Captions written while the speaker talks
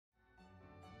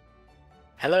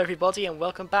Hello everybody and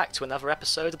welcome back to another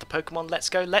episode of the Pokemon Let's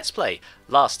Go Let's Play.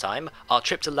 Last time, our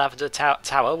trip to Lavender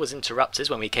Tower was interrupted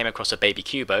when we came across a baby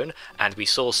Cubone, and we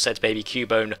saw said baby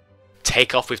Cubone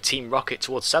take off with Team Rocket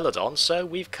towards Celadon, so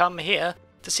we've come here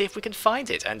to see if we can find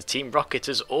it, and Team Rocket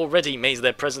has already made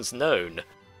their presence known.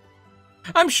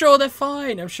 I'm sure they're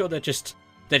fine. I'm sure they're just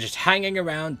hanging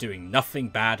around doing nothing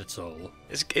bad at all.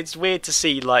 It's weird to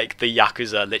see, like, the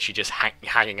Yakuza literally just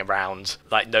hanging around,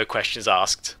 like, no questions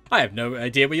asked. I have no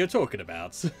idea what you're talking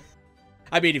about.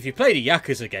 I mean, if you played a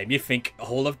Yakuza game, you'd think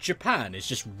all of Japan is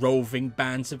just roving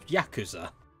bands of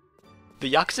Yakuza.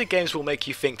 The Yakuza games will make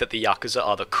you think that the Yakuza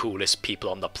are the coolest people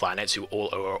on the planet who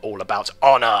are all about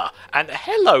honour. And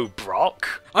hello,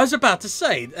 Brock! I was about to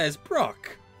say, there's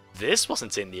Brock. This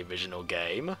wasn't in the original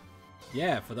game.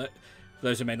 Yeah, for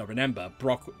those who may not remember,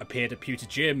 Brock appeared at Pewter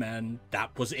Gym and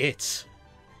that was it.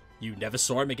 You never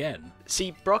saw him again.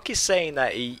 See, Brock is saying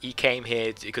that he came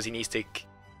here because he needs to...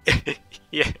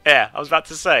 yeah, I was about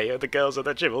to say, the girls at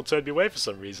the gym all turned me away for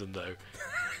some reason, though.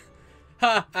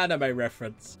 Ha, anime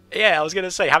reference. Yeah, I was going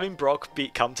to say, having Brock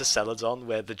come to Celadon,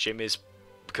 where the gym is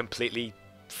completely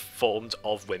formed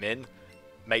of women,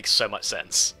 makes so much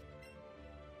sense.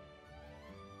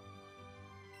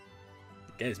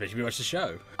 It's making me watch the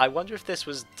show. I wonder if this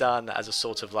was done as a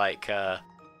sort of like,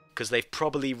 because they've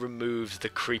probably removed the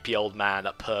creepy old man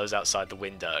that purrs outside the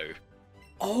window.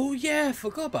 Oh yeah, I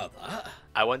forgot about that.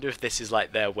 I wonder if this is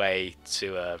like their way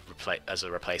to as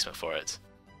a replacement for it.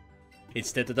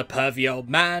 Instead of the pervy old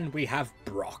man, we have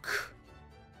Brock.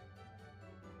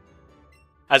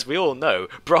 As we all know,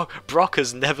 Brock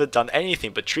has never done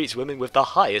anything but treats women with the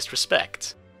highest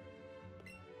respect.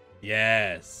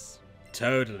 Yes,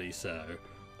 totally so.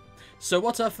 So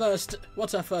what's our first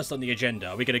on the agenda?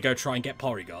 Are we going to go try and get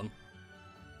Porygon?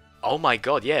 Oh my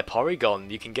god, yeah,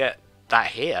 Porygon. You can get that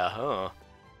here, huh?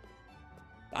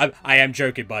 I am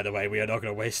joking, by the way. We are not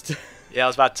going to waste... Yeah, I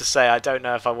was about to say, I don't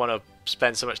know if I want to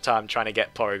spend so much time trying to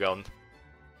get Porygon.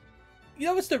 You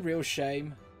know what's the real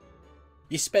shame?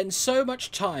 You spend so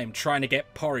much time trying to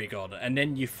get Porygon, and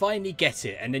then you finally get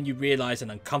it, and then you realise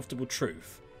an uncomfortable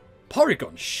truth.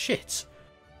 Porygon's shit.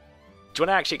 Do you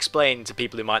want to actually explain to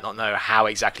people who might not know how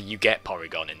exactly you get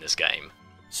Porygon in this game?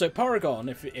 So Porygon,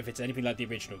 if it's anything like the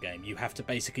original game, you have to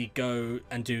basically go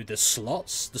and do the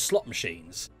slot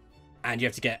machines. And you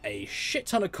have to get a shit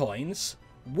ton of coins,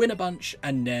 win a bunch,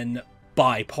 and then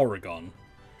buy Porygon.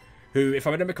 Who, if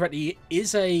I remember correctly,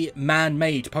 is a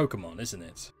man-made Pokemon, isn't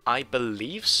it? I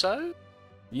believe so?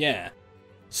 Yeah.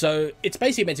 So it's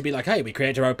basically meant to be like, hey, we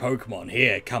created our own Pokemon,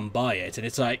 here, come buy it. And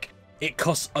it's like, it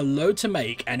costs a load to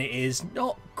make, and it is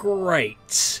not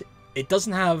great. It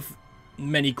doesn't have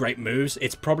many great moves.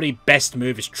 Its probably best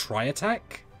move is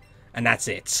Tri-Attack, and that's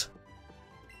it.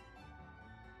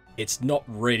 It's not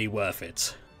really worth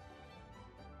it.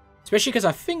 Especially because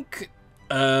I think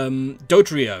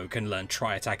Dodrio can learn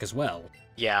Tri-Attack as well.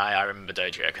 Yeah, I remember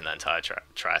Dodrio can learn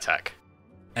Tri-Attack.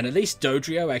 And at least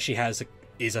Dodrio actually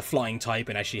is a flying type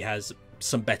and actually has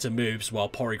some better moves, while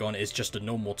Porygon is just a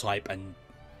normal type and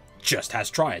just has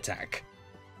Tri-Attack.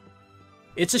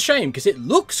 It's a shame because it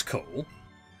looks cool,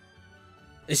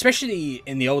 especially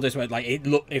in the old days where like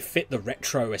it fit the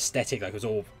retro aesthetic. Like it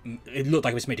looked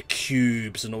like it was made of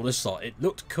cubes and all this sort. It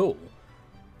looked cool,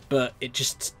 but it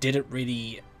just didn't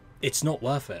really. It's not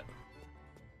worth it.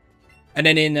 And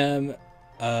then in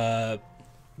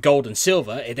Gold and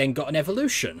Silver, it then got an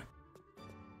evolution.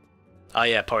 Oh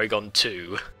yeah, Porygon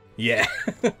 2. Yeah.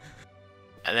 And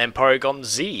then Porygon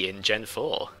Z in Gen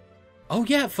 4. Oh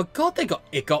yeah, I forgot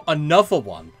it got another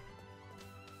one.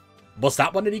 Was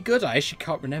that one any good? I actually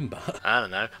can't remember. I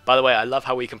don't know. By the way, I love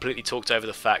how we completely talked over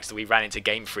the fact that we ran into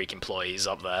Game Freak employees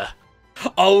up there.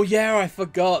 Oh yeah, I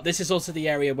forgot. This is also the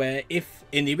area where, if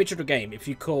in the original game, if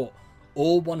you caught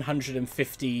all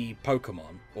 150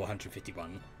 Pokemon, or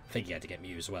 151, I think you had to get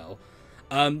Mew as well,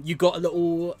 you got a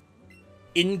little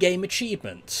in-game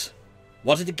achievement.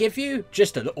 What did it give you?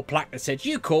 Just a little plaque that said,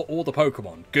 you caught all the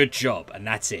Pokemon. Good job. And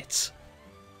that's it.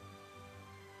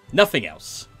 Nothing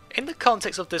else. In the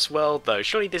context of this world, though,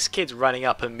 surely this kid's running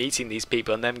up and meeting these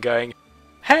people and them going,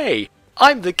 hey,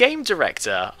 I'm the game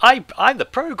director. I'm the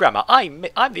programmer. I'm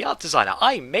the art designer.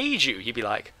 I made you. You'd be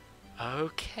like,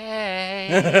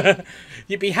 okay.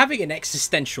 You'd be having an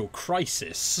existential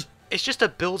crisis. It's just a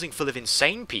building full of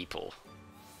insane people.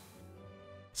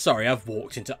 Sorry, I've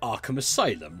walked into Arkham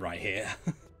Asylum right here.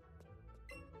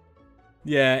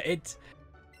 Yeah,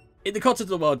 in the context of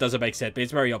the world doesn't make sense, but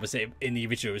it's very opposite. In the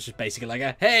original, it's just basically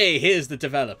like hey, here's the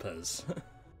developers.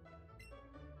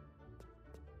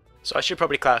 So I should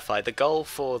probably clarify, the goal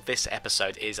for this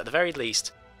episode is, at the very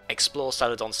least, explore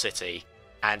Celadon City,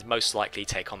 and most likely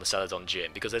take on the Celadon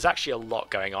Gym, because there's actually a lot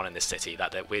going on in this city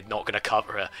that we're not going to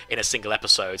cover in a single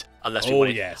episode unless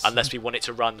we unless we want it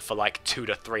to run for like 2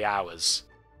 to 3 hours.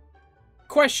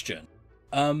 Question.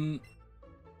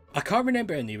 I can't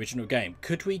remember in the original game.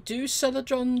 Could we do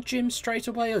Celadon Gym straight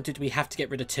away, or did we have to get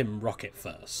rid of Team Rocket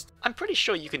first? I'm pretty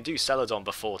sure you can do Celadon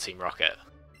before Team Rocket.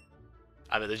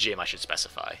 I mean, the gym, I should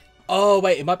specify. Oh,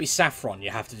 wait, it might be Saffron.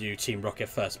 You have to do Team Rocket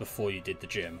first before you did the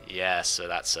gym. Yeah, so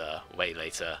that's way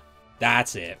later.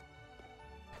 That's it.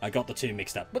 I got the two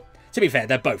mixed up. But to be fair,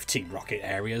 they're both Team Rocket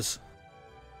areas.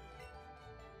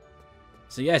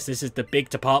 So yes, this is the big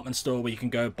department store where you can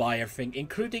go buy everything,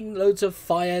 including loads of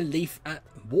fire, leaf, and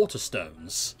water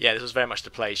stones. Yeah, this was very much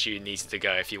the place you needed to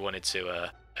go if you wanted to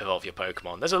evolve your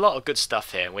Pokemon. There's a lot of good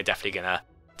stuff here, and we're definitely going to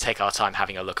take our time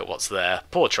having a look at what's there.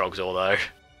 Poor Trogdor,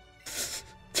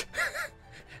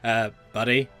 though.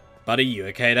 Buddy, you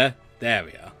okay there? There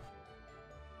we are.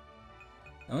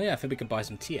 Oh yeah, I think we can buy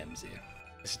some TMs here.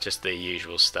 This is just the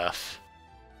usual stuff.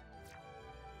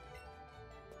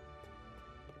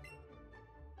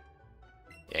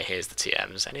 Yeah, here's the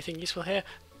TMs. Anything useful here?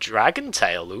 Dragon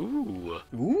Tail, ooh.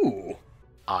 Ooh.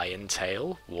 Iron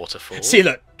Tail, Waterfall. See,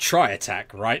 look,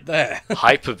 Tri-Attack right there.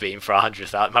 Hyper Beam for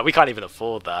 100,000. We can't even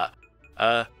afford that.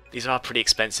 These are pretty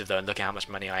expensive, though, and look at how much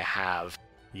money I have.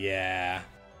 Yeah.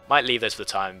 Might leave those for the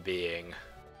time being.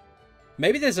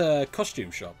 Maybe there's a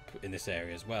costume shop in this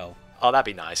area as well. Oh, that'd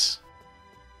be nice.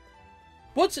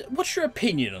 What's your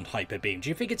opinion on Hyper Beam? Do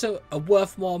you think it's a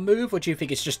worthwhile move, or do you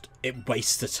think it's just it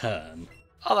wastes a turn?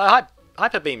 Although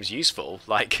Hyper Beam's useful,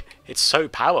 like, it's so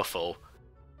powerful.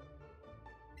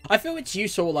 I feel it's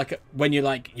useful, like, when you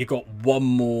got one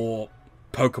more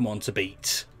Pokemon to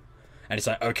beat. And it's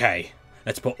like, okay,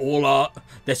 let's put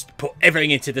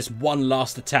everything into this one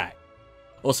last attack.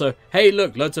 Also, hey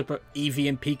look, loads of Eevee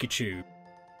and Pikachu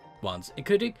ones,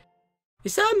 including...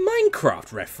 Is that a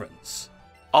Minecraft reference?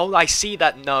 Oh, I see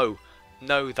that, no,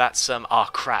 that's,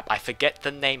 crap, I forget the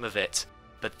name of it.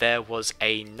 But there was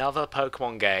another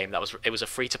Pokemon game it was a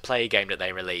free-to-play game that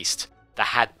they released that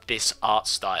had this art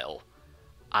style.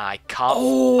 I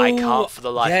can't for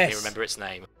the life of me remember its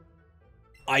name.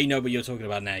 I know what you're talking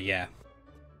about now, yeah.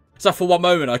 So for one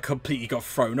moment I completely got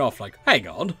thrown off, like, hang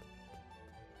on.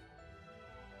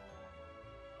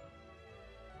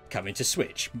 Coming to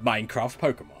Switch, Minecraft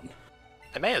Pokemon.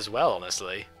 They may as well,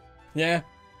 honestly. Yeah.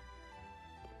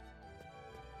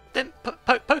 Then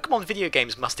Pokemon video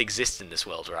games must exist in this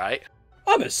world, right?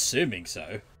 I'm assuming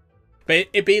so. But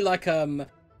it'd be like,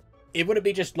 it wouldn't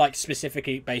be just like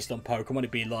specifically based on Pokemon,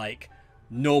 it'd be like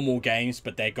normal games,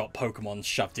 but they got Pokemon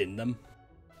shoved in them.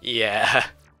 Yeah.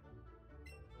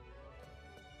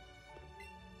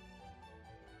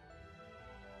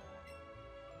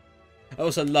 I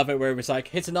also love it where it's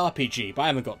like, it's an RPG, but I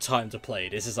haven't got time to play.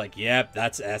 This is like, yep,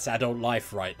 that's adult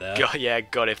life right there.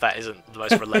 God, if that isn't the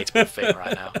most relatable thing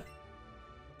right now.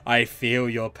 I feel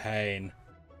your pain.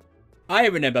 I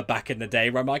remember back in the day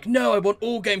where I'm like, no, I want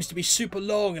all games to be super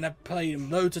long and I've played them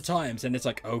loads of times. And it's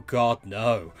like, oh god,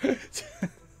 no.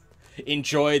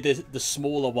 Enjoy the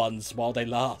smaller ones while they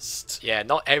last. Yeah,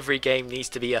 not every game needs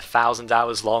to be 1,000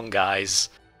 hours long, guys.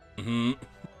 Mm-hmm.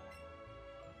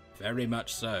 Very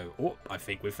much so. Oh, I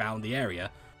think we found the area.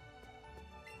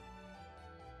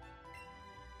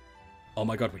 Oh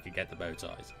my god, we could get the bow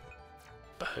ties.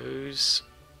 Bows?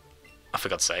 Oh, for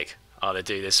God's sake. Oh, they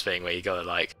do this thing where you gotta,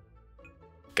 like,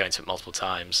 go into it multiple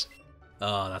times.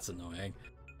 Oh, that's annoying.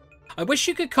 I wish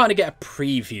you could kind of get a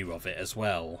preview of it as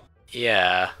well.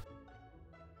 Yeah.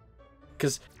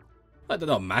 Because, they're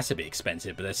not massively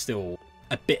expensive, but they're still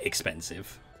a bit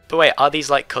expensive. But wait, are these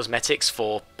like cosmetics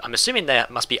for... I'm assuming they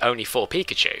must be only for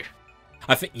Pikachu.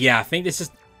 I think this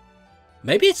is...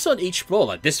 Maybe it's on each floor.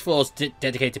 Like, this floor's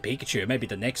dedicated to Pikachu. Maybe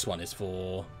the next one is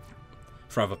for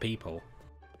other people.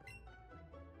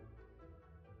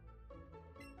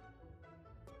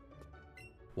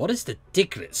 What is the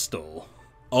Diglett stall?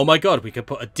 Oh my god, we could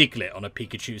put a Diglett on a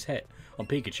Pikachu's head. On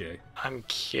Pikachu. I'm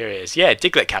curious. Yeah,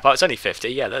 Diglett cap. Oh, it's only 50.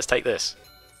 Yeah, let's take this.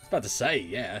 I was about to say,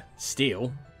 yeah.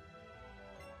 Steel.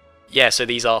 Yeah, so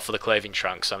these are for the clothing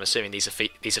trunk, so I'm assuming these are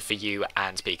for you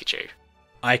and Pikachu.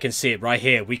 I can see it right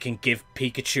here. We can give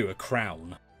Pikachu a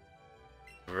crown.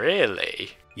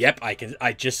 Really? Yep,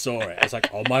 I just saw it. I was like,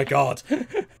 oh my god.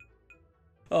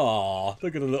 Aw,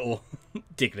 look at the little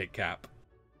Diglett cap.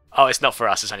 Oh, it's not for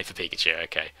us, it's only for Pikachu,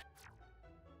 okay.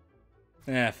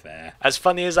 Yeah, fair. As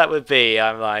funny as that would be,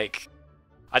 I'm like...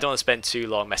 I don't want to spend too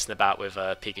long messing about with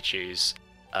Pikachu's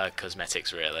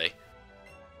cosmetics, really.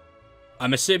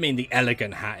 I'm assuming the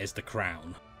elegant hat is the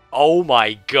crown. Oh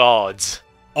my god.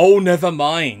 Oh, never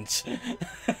mind.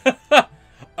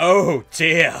 Oh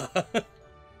dear.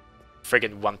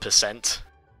 friggin' 1%.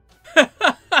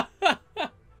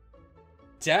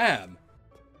 Damn.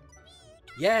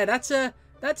 Yeah, that's a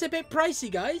bit pricey,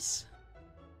 guys.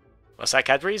 What's that,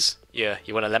 Cadbury's? Yeah,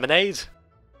 you want a lemonade?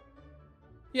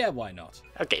 Yeah, why not?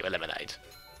 I'll get you a lemonade.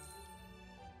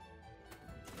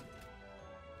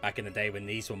 Back in the day when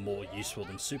these were more useful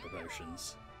than super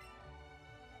potions.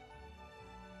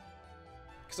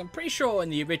 Because I'm pretty sure in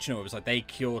the original it was like they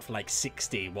cured for like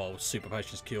 60 while super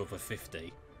potions cured for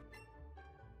 50.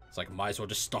 It's like, might as well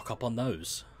just stock up on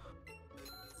those.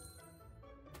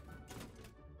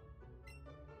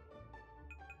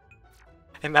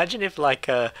 Imagine if like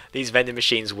these vending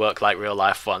machines work like real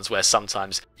life ones, where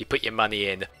sometimes you put your money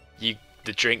in,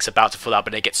 the drink's about to fill up,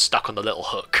 and it gets stuck on the little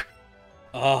hook.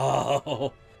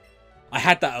 Oh, I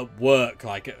had that at work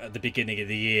like at the beginning of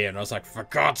the year, and I was like, for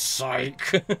God's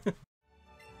sake.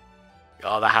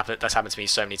 Oh, that's happened to me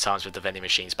so many times with the vending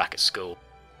machines back at school.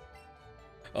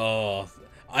 Oh,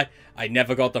 I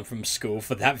never got them from school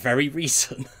for that very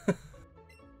reason.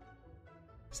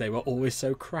 They were always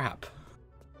so crap.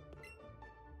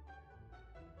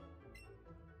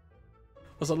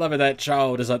 Also, I love it that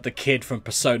child is like the kid from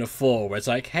Persona 4, where it's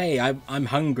like, hey, I'm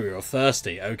hungry or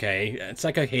thirsty. Okay, it's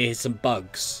like, okay, here's some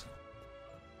bugs.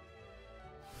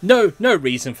 No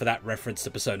reason for that reference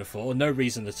to Persona 4. No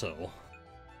reason at all.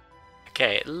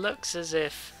 Okay, it looks as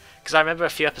if... Because I remember a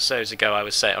few episodes ago I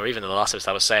was saying, or even in the last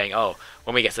episode I was saying, oh,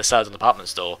 when we get to the Celadon department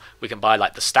store, we can buy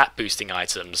like the stat boosting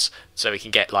items, so we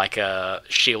can get like a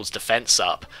shield's defense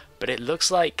up. But it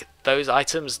looks like those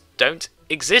items don't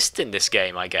exist in this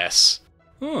game, I guess.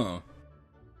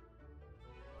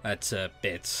 That's a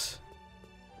bit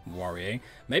worrying.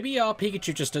 Maybe our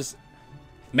Pikachu just does...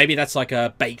 Maybe that's like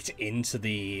baked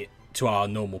into to our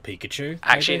normal Pikachu.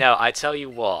 Actually, maybe? no, I tell you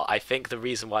what, I think the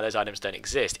reason why those items don't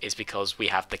exist is because we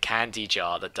have the candy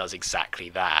jar that does exactly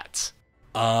that.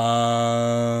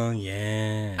 Yeah.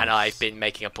 And I've been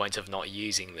making a point of not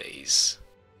using these.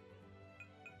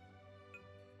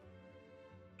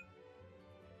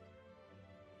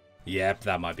 Yep,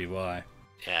 that might be why.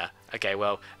 Yeah, okay,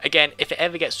 well, again, if it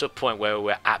ever gets to a point where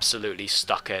we're absolutely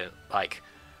stuck in, like,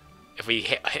 if we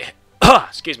hit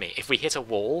excuse me, if we hit a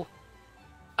wall,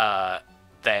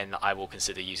 then I will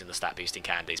consider using the stat boosting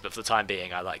candies, but for the time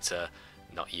being, I like to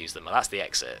not use them. Well, that's the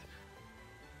exit.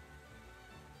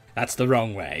 That's the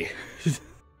wrong way.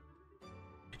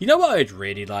 You know what I'd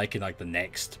really like in, like, the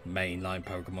next mainline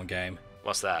Pokemon game?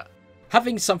 What's that?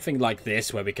 Having something like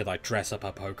this where we could, like, dress up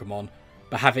our Pokemon,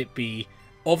 but have it be...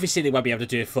 Obviously, they won't be able to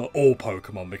do it for all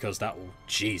Pokemon, because that will,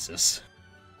 Jesus,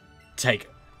 take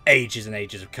ages and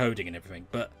ages of coding and everything.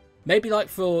 But maybe, like,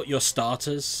 for your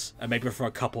starters, and maybe for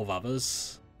a couple of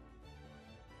others.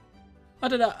 I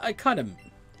don't know, I kind of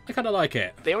like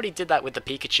it. They already did that with the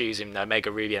Pikachus in Omega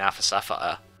Ruby and Alpha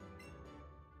Sapphire.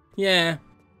 Yeah.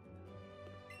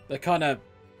 They kind of...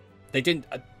 They didn't...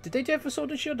 did they do it for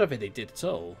Sword and Shield? I don't think they did at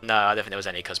all. No, I don't think there was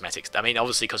any cosmetics. I mean,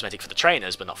 obviously cosmetic for the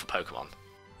trainers, but not for Pokemon.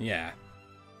 Yeah.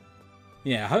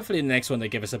 Yeah, hopefully in the next one they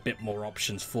give us a bit more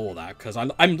options for that, because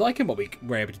I'm liking what we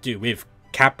were able to do with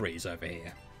Cadbury's over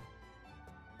here.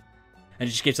 And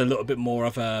it just gives a little bit more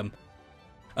of a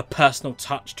personal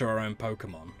touch to our own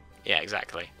Pokemon. Yeah,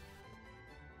 exactly.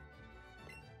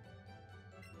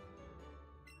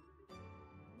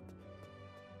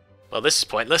 Well, this is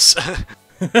pointless.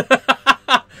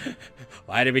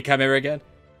 Why did we come here again?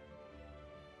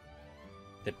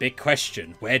 The big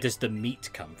question, where does the meat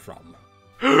come from?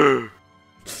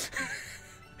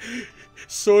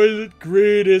 Silent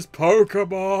Green is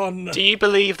Pokemon! Do you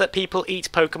believe that people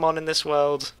eat Pokemon in this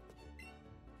world?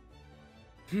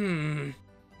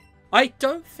 I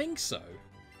don't think so.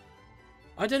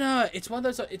 I don't know, it's one of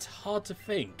those, it's hard to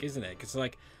think, isn't it? Because,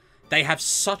 like, they have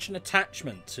such an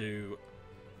attachment to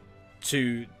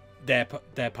their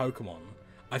Pokemon.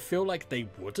 I feel like they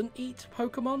wouldn't eat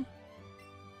Pokemon.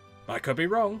 I could be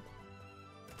wrong.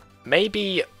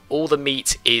 Maybe all the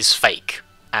meat is fake,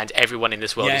 and everyone in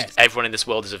this world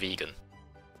is a vegan.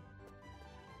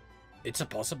 It's a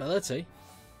possibility.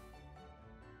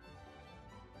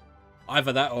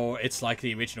 Either that, or it's like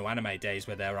the original anime days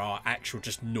where there are actual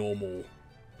just normal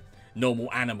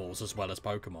animals as well as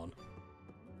Pokemon.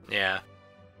 Yeah.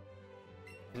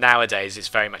 Nowadays, it's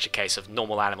very much a case of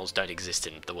normal animals don't exist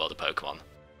in the world of Pokemon.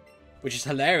 Which is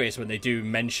hilarious when they do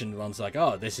mention ones like,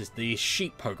 oh, this is the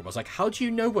sheep Pokemon. It's like, how do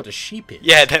you know what a sheep is?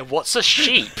 Yeah, then what's a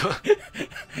sheep?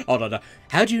 Oh, no.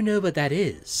 How do you know what that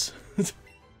is? I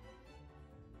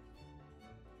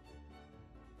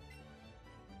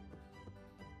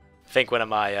think one of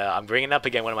my, I'm bringing up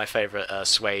again one of my favourite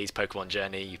Suede Pokemon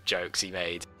Journey jokes he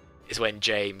made, is when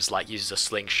James, like, uses a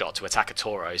slingshot to attack a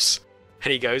Tauros,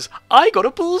 And he goes, I got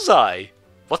a bullseye!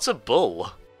 What's a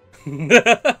bull?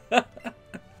 Don't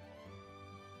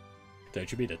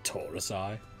you mean a Taurus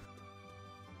eye?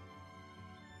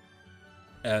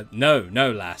 No,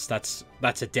 lass. That's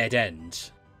a dead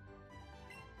end.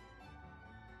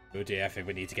 Oh dear, I think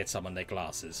we need to get someone their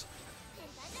glasses.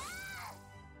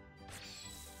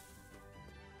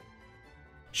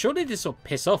 Surely this will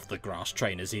piss off the grass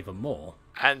trainers even more.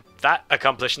 And that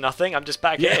accomplished nothing. I'm just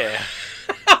back here.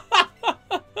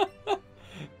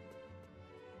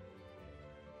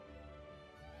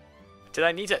 Did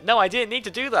I need to? No, I didn't need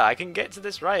to do that. I can get to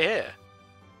this right here.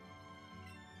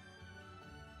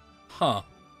 Huh.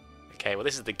 Okay, well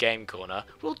this is the game corner.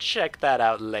 We'll check that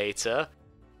out later.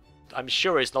 I'm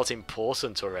sure it's not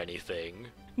important or anything.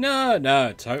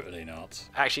 No, totally not.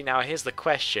 Actually, now here's the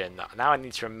question. Now I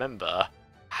need to remember.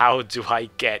 How do I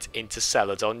get into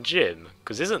Celadon Gym?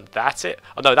 Because isn't that it?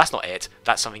 Oh no, that's not it.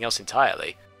 That's something else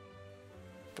entirely.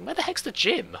 Then where the heck's the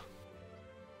gym?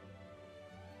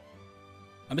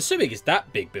 I'm assuming it's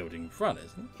that big building in front,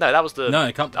 isn't it? No, that was the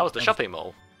that was the shopping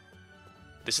mall.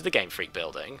 This is the Game Freak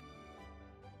building.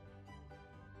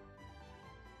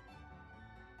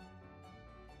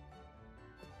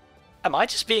 Am I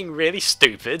just being really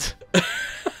stupid?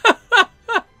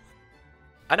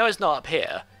 I know it's not up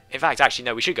here. In fact, actually,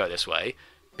 no, we should go this way,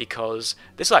 because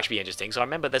this will actually be interesting. So I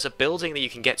remember there's a building that you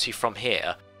can get to from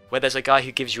here, where there's a guy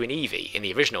who gives you an Eevee in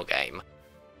the original game.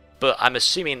 But I'm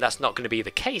assuming that's not going to be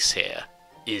the case here.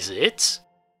 Is it?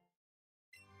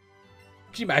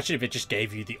 Could you imagine if it just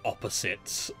gave you the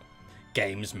opposite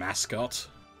game's mascot?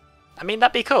 I mean,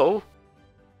 that'd be cool.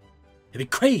 It'd be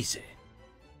crazy.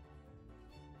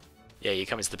 Yeah, you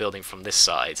come into the building from this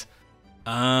side.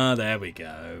 Ah, there we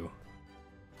go.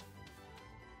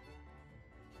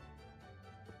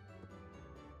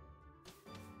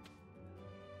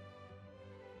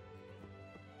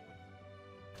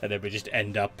 And then we just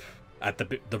end up at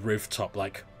the rooftop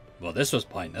like, well, this was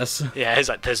pointless. Yeah, it's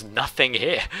like, there's nothing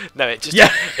here. No, it just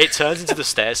it turns into the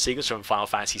stairs sequence from Final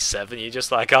Fantasy VII. You're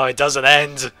just like, oh, it doesn't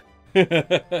end.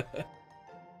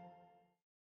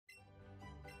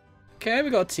 Okay, we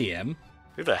got TM.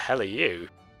 Who the hell are you?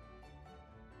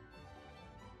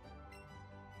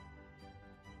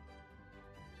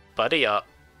 Buddy, are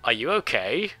you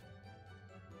okay?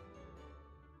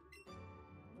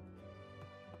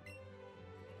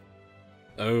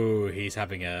 Oh, he's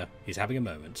having a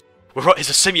moment. It's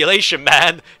a simulation,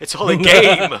 man. It's all a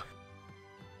game.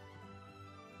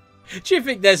 Do you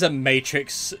think there's a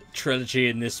Matrix trilogy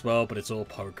in this world, but it's all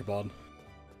Pokemon?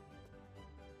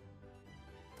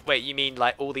 Wait, you mean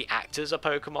like all the actors are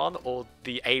Pokemon, or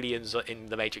the aliens in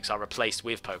the Matrix are replaced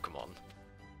with Pokemon?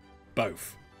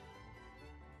 Both.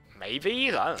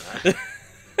 Maybe? I don't know.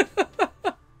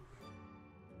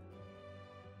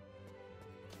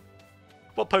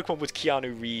 What Pokemon would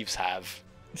Keanu Reeves have?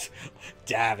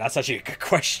 Damn, that's actually a good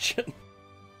question.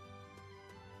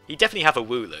 He'd definitely have a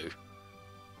Wooloo.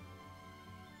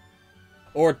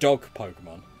 Or a dog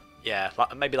Pokemon. Yeah,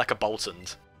 maybe like a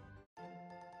Boltund.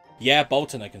 Yeah,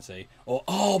 Bolton I can see. Or,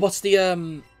 oh, what's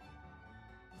the,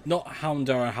 not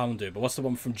Houndour or Houndour, but what's the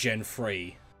one from Gen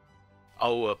 3?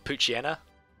 Oh, Poochyena?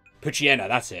 Poochyena,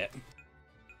 that's it.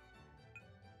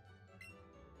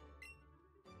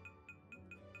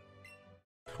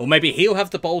 Or maybe he'll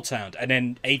have the Bolthound, and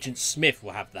then Agent Smith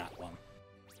will have that one.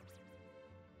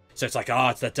 So it's like,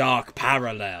 it's the Dark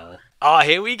Parallel.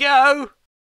 Here we go!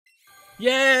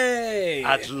 Yay!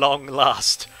 At long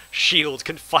last, S.H.I.E.L.D.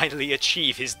 can finally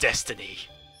achieve his destiny.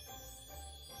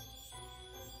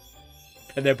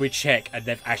 And then we check, and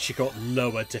they've actually got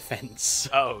lower defense.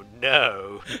 Oh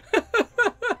no.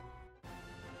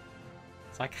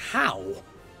 It's like, how?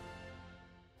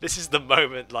 This is the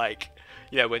moment, like,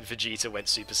 you know, when Vegeta went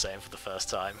Super Saiyan for the first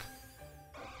time.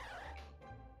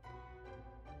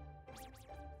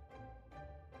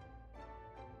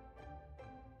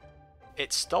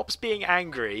 It stops being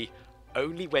angry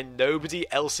only when nobody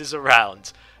else is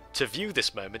around. To view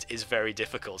this moment is very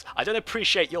difficult. I don't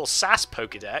appreciate your sass,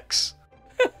 Pokédex.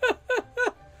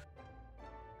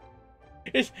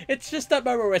 It's just that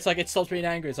moment where it's like, it stops being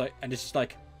angry, it's like, and it's just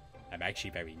like, I'm actually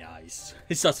very nice.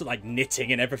 It starts like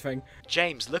knitting and everything.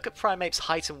 James, look at Primeape's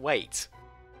height and weight.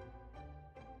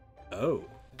 Oh.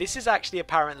 This is actually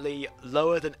apparently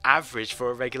lower than average for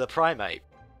a regular Primeape.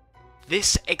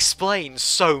 This explains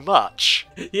so much.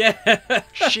 Yeah.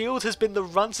 S.H.I.E.L.D. has been the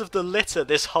runt of the litter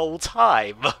this whole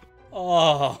time.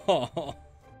 Oh.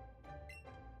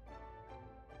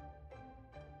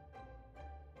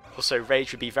 Also,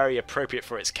 Rage would be very appropriate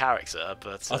for its character,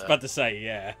 but... I was about to say,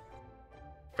 yeah.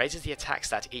 Raises the attack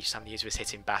stat each time the user is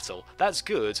hit in battle. That's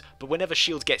good, but whenever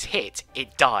shield gets hit,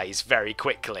 it dies very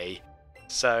quickly.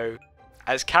 So,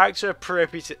 as character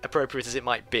appropriate as it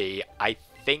might be, I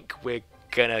think we're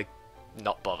gonna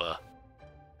not bother.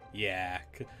 Yeah.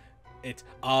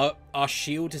 Our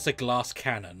shield is a glass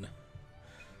cannon.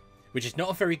 Which is not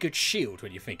a very good shield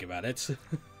when you think about it.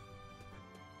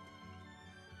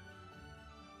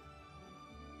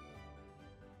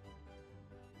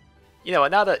 You know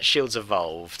what, now that shield's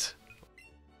evolved...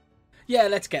 Yeah,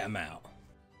 let's get them out.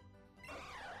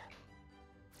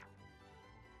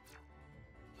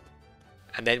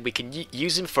 And then we can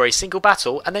use him for a single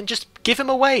battle, and then just give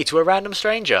him away to a random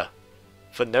stranger.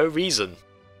 For no reason.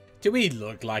 Do we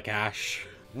look like Ash?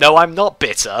 No, I'm not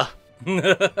bitter.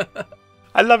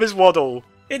 I love his waddle.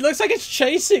 It looks like it's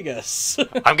chasing us.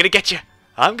 I'm gonna get you.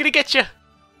 I'm gonna get you.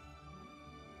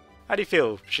 How do you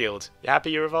feel, Shield? You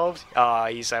happy you're evolved? Oh,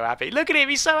 he's so happy. Look at him,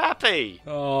 he's so happy.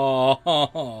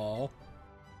 Oh.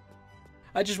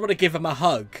 I just want to give him a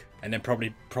hug and then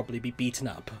probably be beaten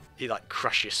up. He like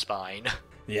crush your spine.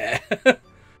 Yeah.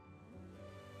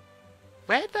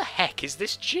 Where the heck is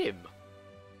this gym?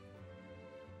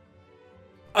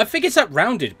 I think it's that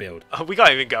rounded build. Oh, we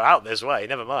can't even go out this way,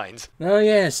 never mind. Oh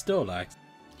yeah, still like.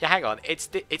 Yeah, hang on, it's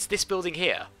this building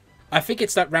here. I think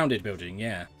it's that rounded building,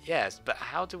 yeah. Yes, but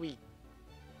how do we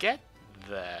get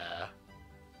there?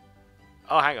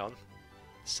 Oh, hang on.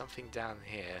 Something down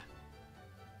here.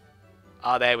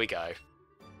 Ah, there we go.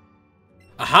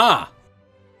 Aha!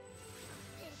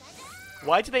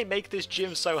 Why do they make this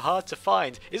gym so hard to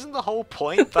find? Isn't the whole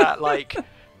point that, like,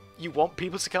 you want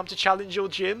people to come to challenge your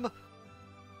gym?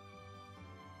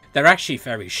 They're actually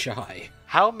very shy.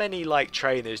 How many, like,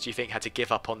 trainers do you think had to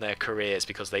give up on their careers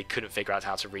because they couldn't figure out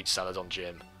how to reach Celadon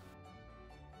Gym?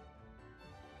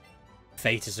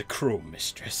 Fate is a cruel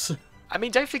mistress. I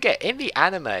mean, don't forget, in the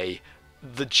anime,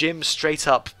 the gym straight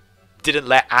up didn't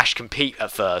let Ash compete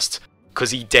at first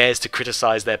because he dares to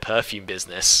criticize their perfume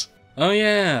business. Oh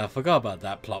yeah, I forgot about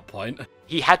that plot point.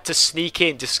 He had to sneak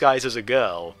in disguised as a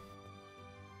girl.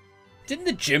 Didn't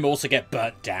the gym also get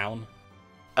burnt down?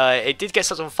 It did get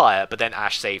set on fire, but then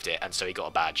Ash saved it, and so he got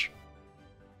a badge.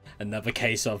 Another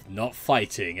case of not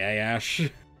fighting, eh,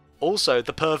 Ash? Also,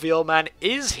 the pervy old man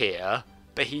is here,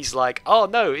 but he's like, oh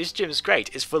no, his gym's great,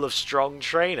 it's full of strong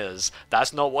trainers.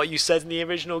 That's not what you said in the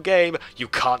original game. You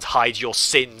can't hide your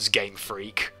sins, Game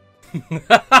Freak.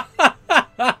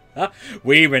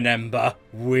 We remember.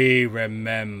 We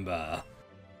remember.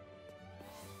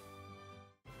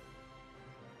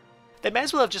 They may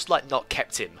as well have just, like, not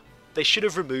kept him. They should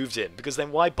have removed him, because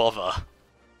then why bother?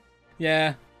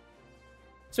 Yeah.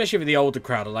 Especially with the older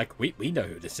crowd are like, we know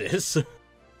who this is.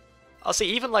 I'll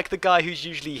see, even, like, the guy who's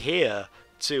usually here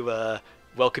to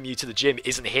welcome you to the gym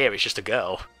isn't here, it's just a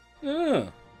girl.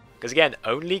 Because, again,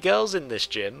 only girls in this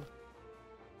gym.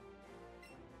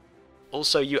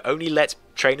 Also, you only let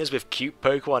trainers with cute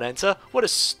Pokemon enter? What a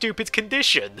stupid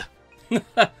condition!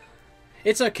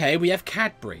 It's okay, we have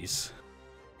Cadburys.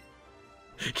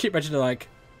 Can you imagine, like,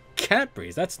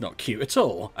 Cadburys? That's not cute at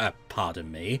all.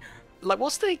 Pardon me. Like,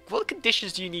 what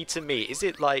conditions do you need to meet? Is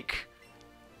it, like...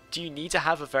 Do you need to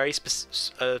have a very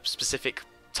specific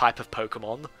type of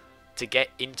Pokemon to get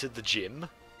into the gym?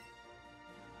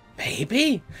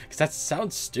 Maybe? Because that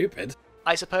sounds stupid.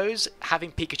 I suppose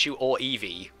having Pikachu or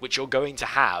Eevee, which you're going to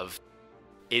have,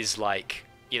 is like,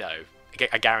 you know,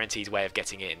 a guaranteed way of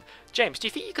getting in. James, do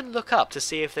you think you can look up to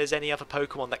see if there's any other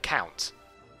Pokemon that count?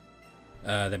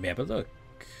 Let me have a look.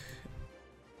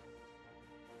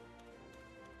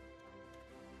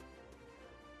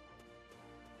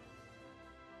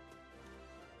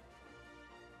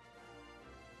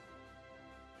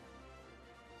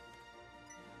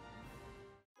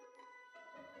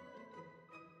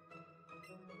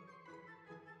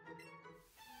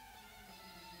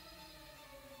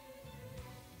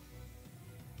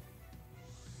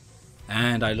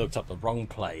 And I looked up the wrong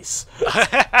place.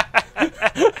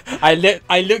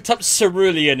 I looked up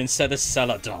Cerulean instead of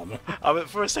Celadon.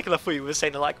 For a second I thought you were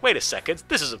saying, like, wait a second,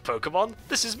 this isn't Pokemon,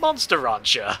 this is Monster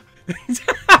Rancher.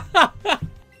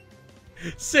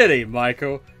 Silly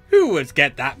Michael, who would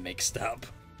get that mixed up?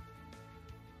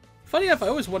 Funny enough, I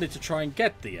always wanted to try and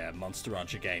get the Monster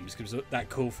Rancher games, because that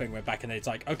cool thing where back in the day it's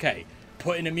like, okay,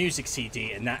 put in a music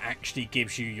CD and that actually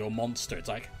gives you your monster. It's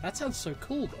like, that sounds so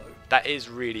cool though. That is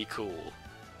really cool.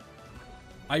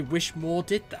 I wish more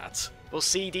did that. Well,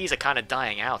 CDs are kind of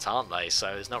dying out, aren't they? So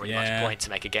there's not really much point to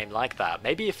make a game like that.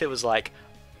 Maybe if it was like,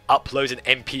 upload an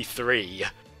MP3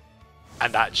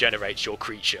 and that generates your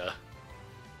creature.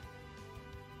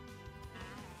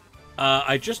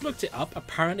 I just looked it up.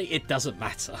 Apparently it doesn't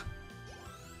matter.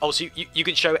 Oh, so you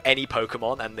can show any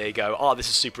Pokemon and they go, oh, this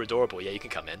is super adorable. Yeah, you can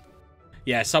come in.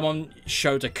 Yeah, someone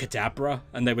showed a Kadabra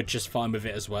and they were just fine with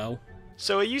it as well.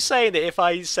 So are you saying that if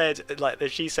I said, like,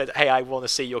 if she said, hey, I want to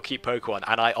see your cute Pokemon,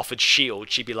 and I offered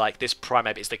Shield, she'd be like, this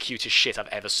Primeape is the cutest shit I've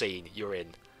ever seen. You're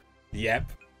in.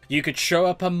 Yep. You could show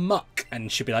up a Muck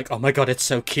and she'd be like, oh my god, it's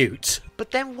so cute.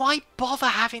 But then why bother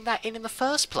having that in the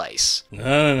first place?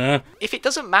 No. If it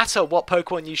doesn't matter what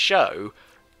Pokemon you show,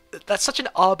 that's such an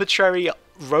arbitrary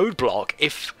roadblock.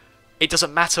 If it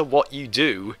doesn't matter what you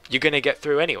do, you're going to get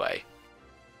through anyway.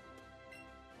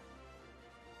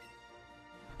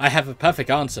 I have a perfect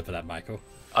answer for that, Michael.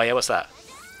 Oh yeah, what's that?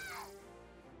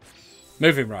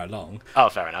 Moving right along. Oh,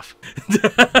 fair enough.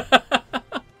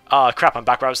 Oh crap, I'm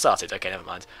back where I started. Okay, never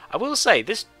mind. I will say,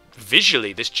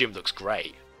 visually, this gym looks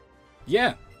great.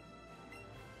 Yeah.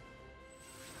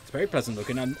 It's very pleasant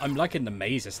looking. I'm liking the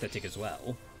maze aesthetic as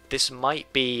well. This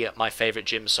might be my favourite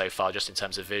gym so far, just in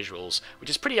terms of visuals, which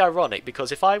is pretty ironic,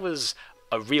 because if I was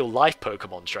a real-life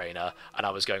Pokemon trainer and I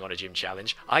was going on a gym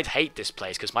challenge, I'd hate this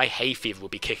place, because my hay fever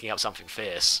would be kicking up something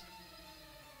fierce.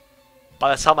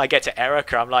 By the time I get to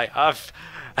Erika, I'm like, I've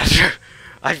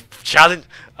challenged...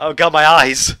 Oh god, my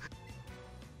eyes!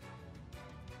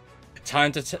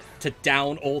 Time to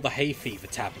down all the hay fever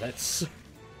tablets.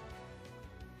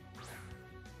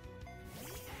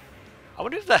 I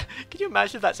wonder if that... Can you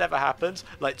imagine if that's ever happened?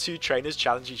 Like, two trainers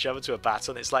challenge each other to a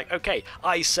battle, and it's like, okay,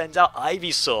 I send out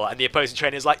Ivysaur, and the opposing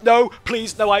trainer is like, no,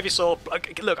 please, no Ivysaur.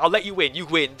 Look, I'll let you win. You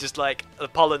win. Just like, the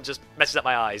pollen just messes up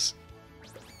my eyes.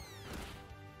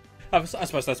 I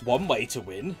suppose that's one way to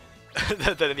win.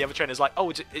 Then the other trainer's like,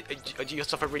 oh, do you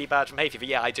suffer really bad from hay fever?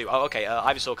 Yeah, I do. Oh, okay,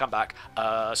 Ivysaur, come back.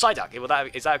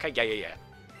 Psyduck, is that okay? Yeah.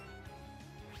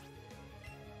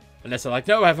 Unless they're like,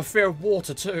 no, I have a fear of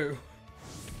water too.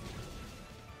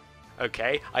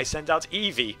 Okay, I send out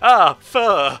Eevee. Ah,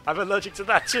 fur! I'm allergic to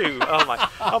that too.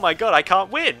 Oh my god, I can't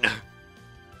win!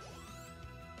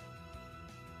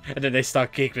 And then they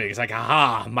start giggling. It's like,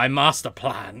 aha, my master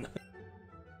plan.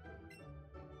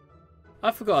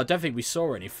 I forgot, I don't think we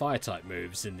saw any fire-type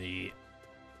moves in the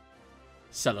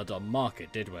Celadon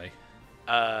market, did we?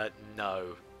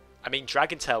 No. I mean,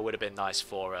 Dragon Tail would have been nice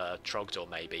for Trogdor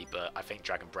maybe, but I think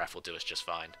Dragon Breath will do us just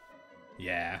fine.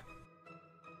 Yeah.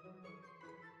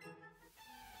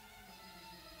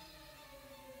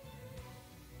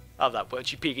 Oh, that,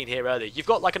 weren't you peeking here earlier? You've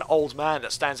got like an old man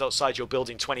that stands outside your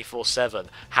building 24/7.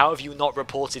 How have you not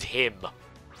reported him?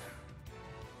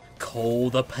 Call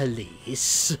the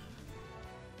police.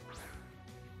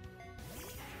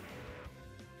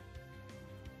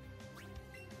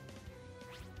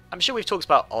 I'm sure we've talked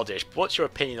about Oddish, but what's your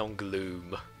opinion on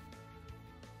Gloom?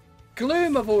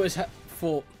 Gloom, I've always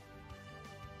thought...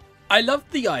 I love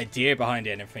the idea behind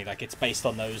it and everything. Like, it's based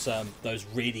on those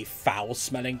really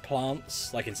foul-smelling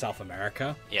plants, like in South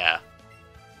America. Yeah.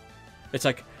 It's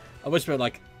like, I was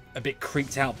like a bit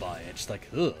creeped out by it. Just like,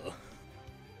 ugh.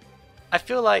 I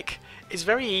feel like it's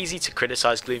very easy to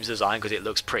criticize Gloom's design because it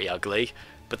looks pretty ugly,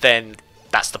 but then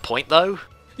that's the point, though.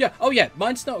 Yeah. Oh, yeah.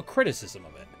 Mine's not a criticism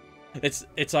of it.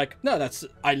 It's like, no, that's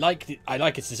I like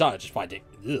its design. I just find it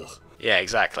ugh. Yeah,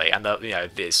 exactly, and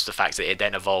it's the fact that it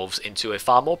then evolves into a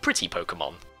far more pretty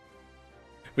Pokemon,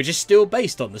 which is still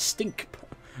based on the stink,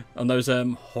 on those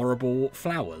horrible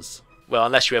flowers. Well,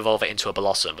 unless you evolve it into a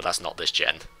Blossom, but that's not this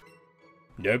gen.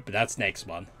 Nope, that's next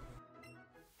one.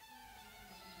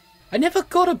 I never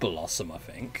got a Blossom, I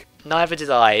think. Neither did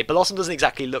I. Blossom doesn't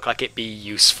exactly look like it'd be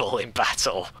useful in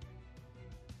battle.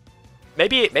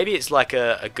 Maybe it's like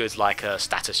a good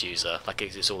status user, like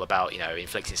it's all about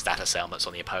inflicting status ailments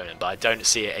on the opponent. But I don't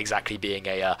see it exactly being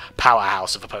a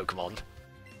powerhouse of a Pokemon.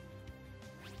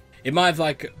 It might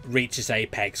have reached its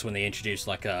apex when they introduced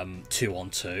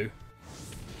 2-on-2.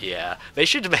 Yeah, they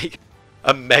should make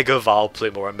a Mega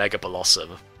Vileplume or a Mega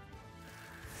Blossom.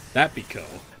 That'd be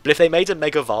cool. But if they made a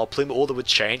Mega Vileplume, all that would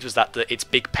change was that its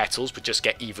big petals would just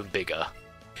get even bigger.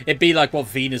 It'd be like what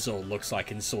Venusaur looks like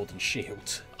in Sword and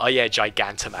Shield. Oh yeah,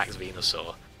 Gigantamax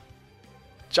Venusaur.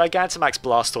 Gigantamax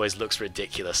Blastoise looks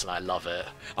ridiculous and I love it.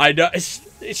 I know,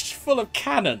 it's full of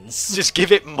cannons. Just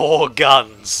give it more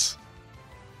guns.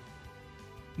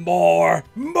 More!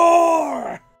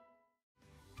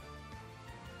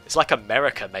 It's like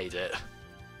America made it.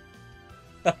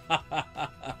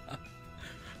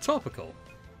 Topical.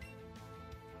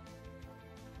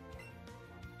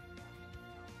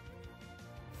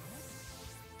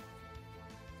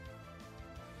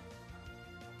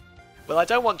 Well, I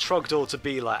don't want Trogdor to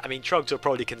be like... I mean, Trogdor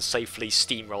probably can safely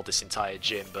steamroll this entire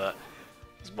gym, but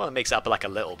I just want to mix it up a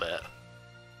little bit.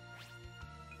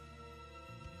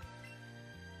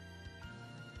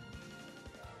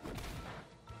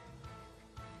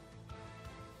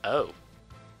 Oh,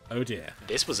 Oh dear.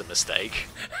 this was a mistake.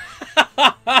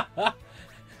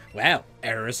 Well,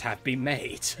 errors have been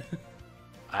made.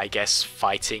 I guess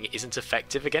fighting isn't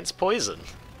effective against poison.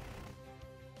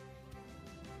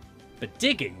 But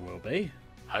digging will be.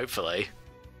 Hopefully.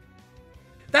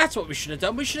 That's what we should have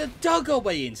done. We should have dug our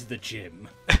way into the gym.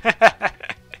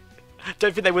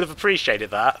 Don't think they would have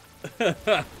appreciated that.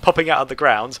 Popping out of the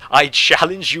ground, I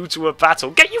challenge you to a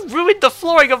battle. Get you ruined the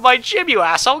flooring of my gym, you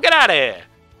asshole! Get out of here!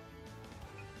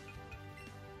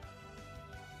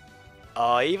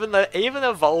 Oh, even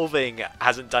evolving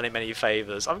hasn't done him any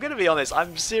favours. I'm going to be honest,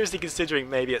 I'm seriously considering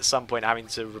maybe at some point having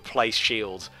to replace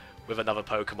Shield with another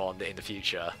Pokemon in the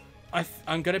future.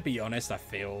 I'm going to be honest, I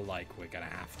feel like we're going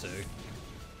to have to.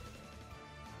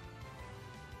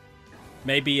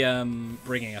 Maybe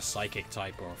bringing a Psychic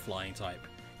type or a Flying type,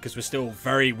 because we're still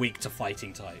very weak to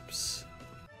fighting types.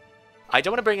 I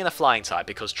don't want to bring in a Flying type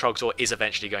because Trogdor is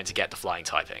eventually going to get the Flying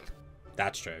typing.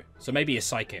 That's true. So maybe a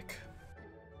Psychic.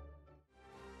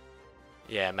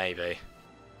 Yeah, maybe.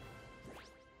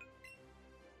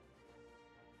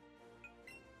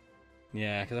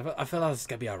 Yeah, because I feel like that's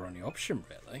going to be our only option,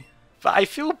 really. But I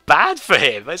feel bad for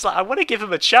him. It's like, I want to give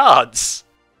him a chance.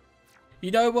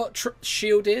 You know what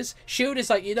Shield is? Shield is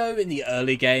like, you know, in the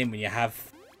early game when you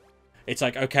have... It's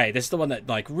like, okay, this is the one that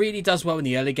like really does well in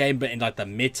the early game, but in like the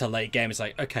mid to late game, it's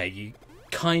like, okay, you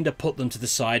kind of put them to the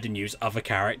side and use other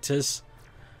characters.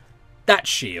 That's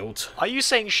Shield. Are you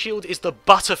saying Shield is the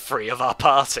Butterfree of our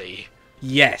party?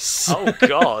 Yes. Oh,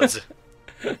 God.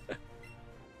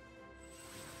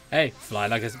 Hey, fly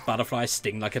like a butterfly,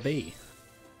 sting like a bee.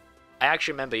 I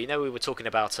actually remember, you know, we were talking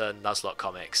about Nuzlocke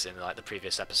comics in like the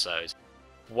previous episode.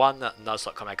 One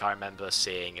Nuzlocke comic I remember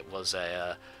seeing, it was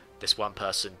this one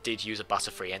person did use a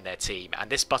Butterfree in their team, and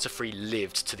this Butterfree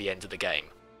lived to the end of the game.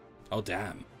 Oh,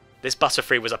 damn. This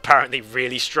Butterfree was apparently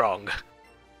really strong.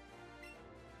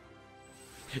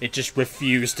 It just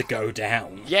refused to go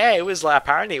down. Yeah, it was like,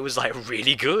 apparently it was like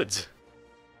really good.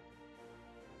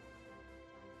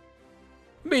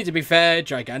 I mean, to be fair,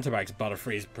 Gigantamax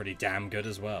Butterfree is pretty damn good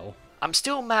as well. I'm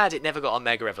still mad it never got a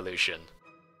Mega Evolution.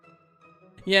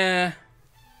 Yeah.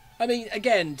 I mean,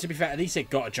 again, to be fair, at least it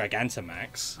got a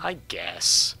Gigantamax. I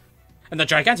guess. And the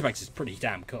Gigantamax is pretty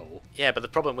damn cool. Yeah, but the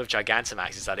problem with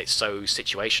Gigantamax is that it's so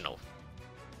situational.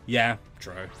 Yeah,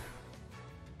 true.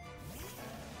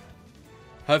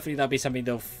 Hopefully that'll be something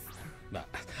they'll...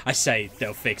 I say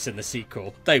they'll fix in the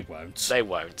sequel. They won't. They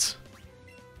won't.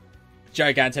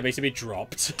 Gigantamax to be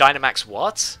dropped. Dynamax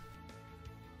what?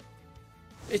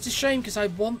 It's a shame because I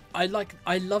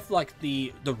love like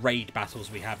the raid battles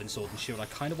we have in Sword and Shield. I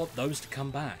kind of want those to come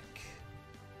back.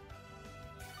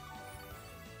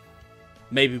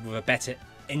 Maybe with a better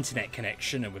internet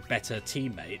connection and with better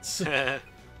teammates.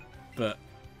 But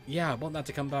yeah, I want that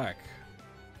to come back.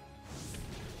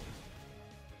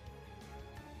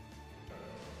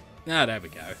 Ah, there we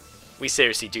go. We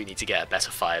seriously do need to get a better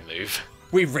fire move.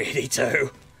 We really do.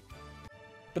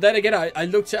 But then again, I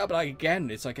looked it up, like,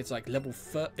 again, it's like level...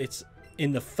 It's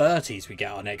in the 30s we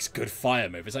get our next good fire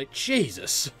move. It's like,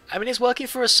 Jesus. I mean, it's working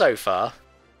for us so far.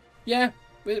 Yeah,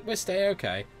 we're staying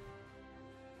okay.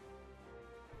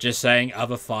 Just saying,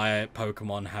 other fire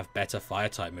Pokemon have better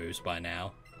fire-type moves by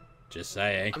now. Just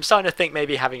saying. I'm starting to think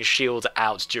maybe having Shield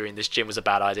out during this gym was a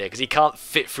bad idea, because he can't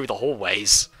fit through the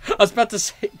hallways. I was about to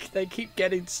say, they keep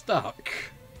getting stuck.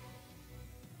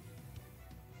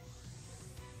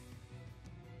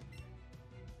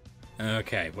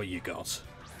 Okay, what you got?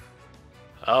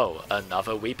 Oh,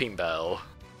 another Weeping Bell.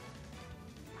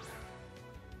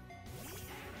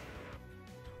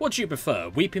 What do you prefer,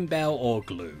 Weeping Bell or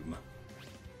Gloom?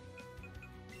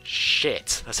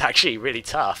 Shit, that's actually really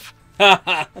tough.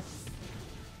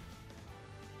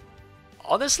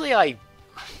 Honestly, I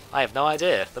have no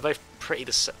idea. They're both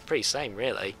pretty same,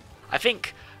 really. I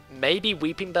think maybe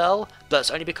Weeping Bell, but that's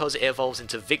only because it evolves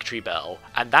into Victory Bell,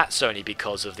 and that's only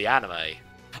because of the anime.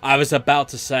 I was about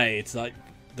to say, it's like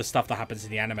the stuff that happens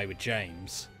in the anime with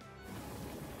James.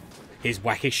 His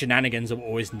wacky shenanigans of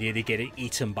always nearly getting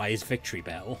eaten by his Victory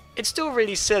Bell. It's still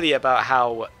really silly about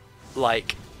how,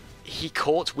 like, he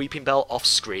caught Weeping Bell off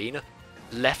screen,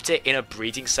 left it in a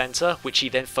breeding center, which he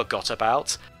then forgot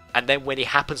about, and then when he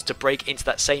happens to break into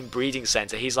that same breeding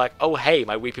center, he's like, oh hey,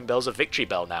 my Weeping Bell's a Victory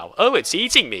Bell now. Oh, it's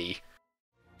eating me!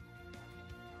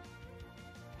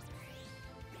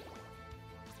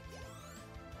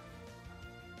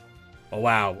 Oh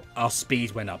wow, our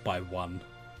speed went up by 1.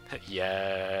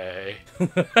 Yay.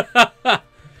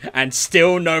 And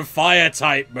still no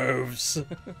fire-type moves.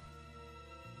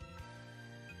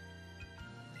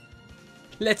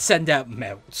 Let's send out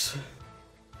Melt.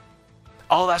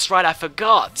 Oh, that's right, I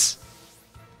forgot!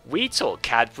 We taught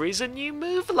Cadbury's a new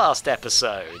move last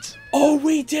episode. Oh,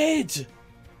 we did!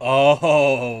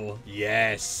 Oh,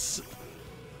 yes.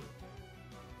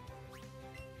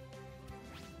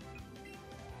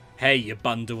 Hey, you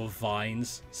bundle of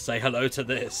vines. Say hello to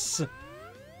this.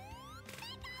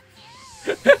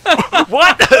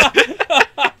 What?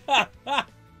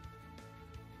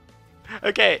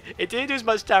 Okay, it didn't do as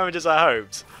much damage as I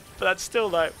hoped. But that's still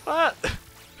like, what?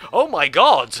 Oh my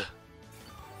god!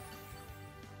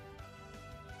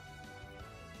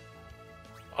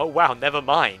 Oh wow, never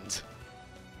mind.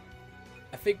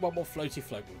 I think one more floaty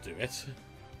float will do it.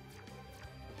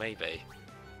 Maybe.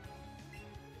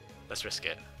 Let's risk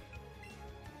it.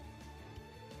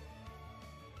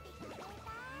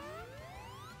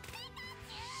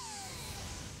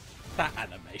 That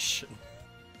animation.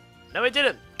 No, it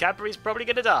didn't. Cadbury's probably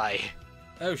gonna die.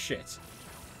 Oh shit.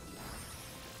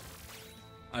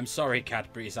 I'm sorry,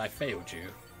 Cadbury's, I failed you.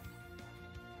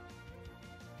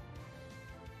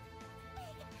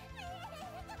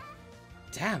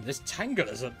 Damn, this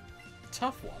Tangela's a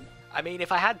tough one. I mean,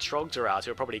 if I had Trogdor out, it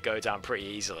would probably go down pretty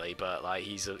easily, but like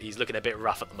he's looking a bit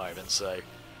rough at the moment, so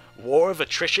war of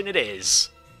attrition it is.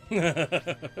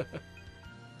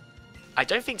 I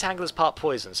don't think Tangela's part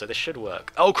poison, so this should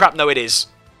work. Oh crap, no it is.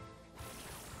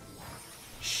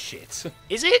 Shit.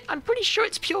 Is it? I'm pretty sure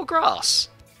it's pure grass.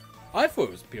 I thought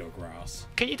it was pure grass.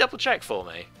 Can you double check for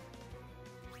me?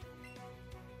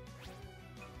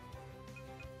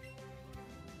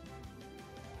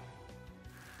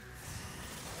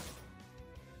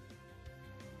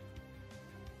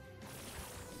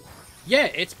 Yeah,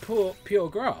 it's pure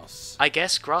grass. I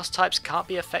guess grass types can't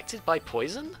be affected by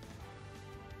poison?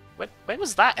 When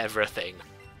was that ever a thing?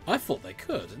 I thought they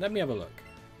could. Let me have a look.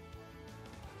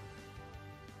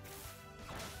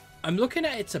 I'm looking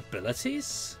at its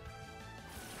abilities.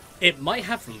 It might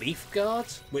have Leaf Guard,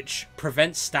 which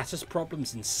prevents status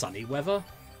problems in sunny weather.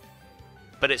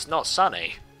 But it's not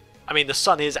sunny. I mean, the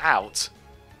sun is out,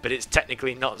 but it's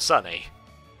technically not sunny.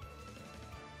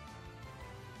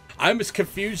 I'm as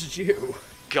confused as you.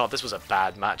 God, this was a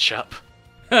bad matchup.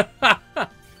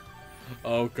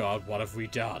 Oh god, what have we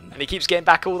done? And he keeps getting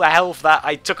back all the health that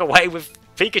I took away with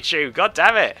Pikachu. God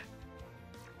damn it.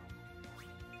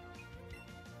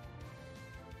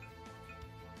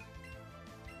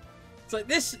 It's like,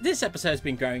 this episode's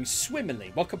been going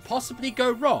swimmingly. What could possibly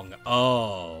go wrong?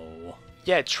 Oh.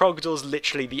 Yeah, Trogdor's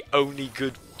literally the only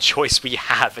good choice we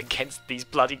have against these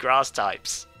bloody grass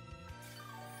types.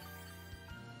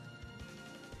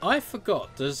 I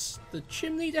forgot, does the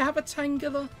Gym Leader have a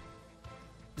Tangela?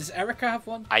 Does Erika have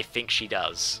one? I think she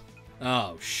does.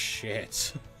 Oh,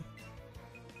 shit.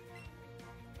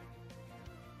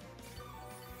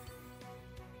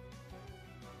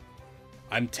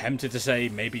 I'm tempted to say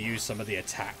maybe use some of the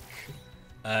attack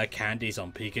candies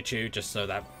on Pikachu, just so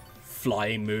that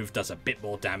flying move does a bit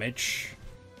more damage.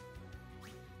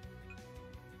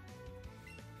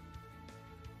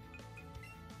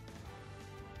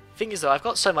 Thing is though, I've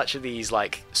got so much of these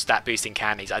like stat boosting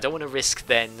candies, I don't want to risk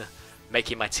then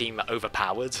making my team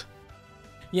overpowered.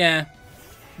 Yeah.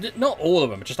 Not all of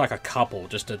them, just like a couple,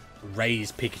 just to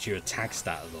raise Pikachu attack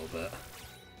stat a little bit.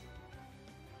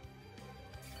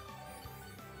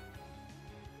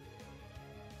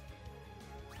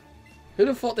 Who'd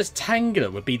have thought this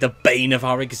Tangela would be the bane of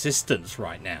our existence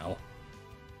right now?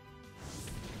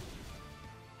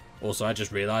 Also, I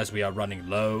just realised we are running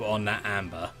low on that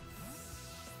amber.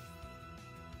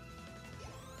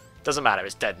 Doesn't matter,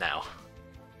 it's dead now.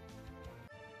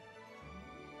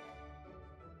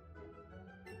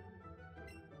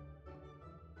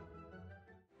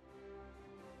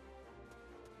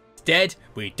 It's dead,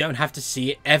 we don't have to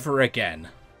see it ever again.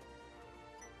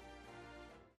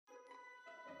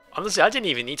 Honestly, I didn't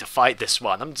even need to fight this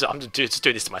one. I'm just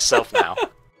doing this to myself now.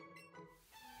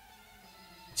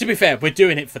 To be fair, we're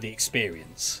doing it for the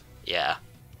experience. Yeah.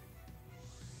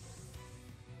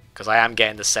 Because I am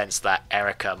getting the sense that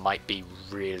Erika might be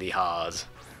really hard.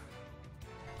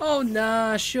 Oh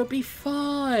nah, she'll be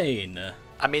fine.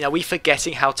 I mean, are we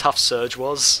forgetting how tough Surge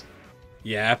was?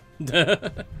 Yeah.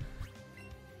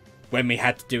 When we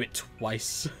had to do it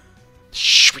twice.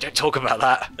 Shh, we don't talk about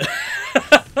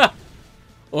that.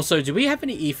 Also, do we have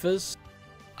any ethers?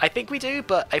 I think we do,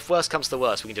 but if worse comes to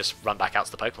worse, we can just run back out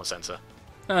to the Pokemon Center.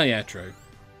 Oh yeah, true.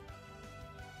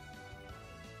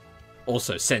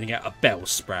 Also, sending out a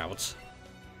Bellsprout.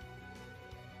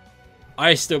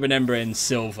 I still remember in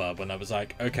Silver when I was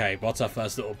like, okay, what's our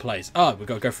first little place? Oh, we've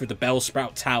got to go through the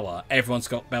Bellsprout Tower. Everyone's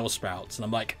got Bellsprouts. And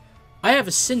I'm like, I have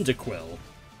a Cyndaquil.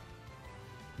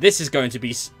 This is going to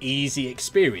be easy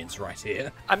experience right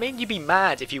here. I mean, you'd be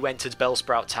mad if you went to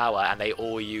Bellsprout Tower and they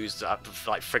all used,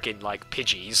 like, friggin', like,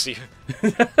 Pidgeys.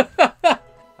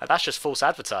 That's just false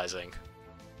advertising.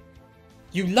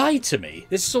 You lied to me.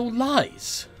 This is all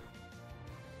lies.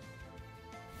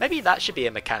 Maybe that should be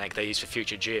a mechanic they use for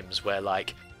future gyms, where,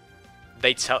 like,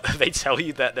 they tell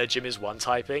you that their gym is one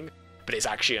typing, but it's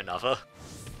actually another.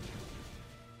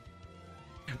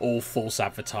 All false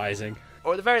advertising.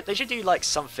 Or at the they should do like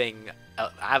something,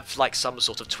 have like some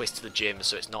sort of twist to the gym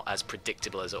so it's not as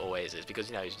predictable as it always is. Because,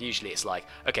 you know, usually it's like,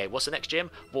 okay, what's the next gym?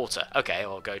 Water. Okay,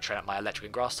 I'll go train up my electric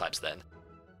and grass types then.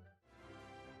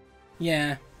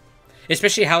 Yeah.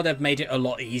 Especially how they've made it a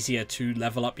lot easier to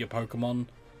level up your Pokemon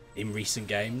in recent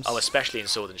games. Oh, especially in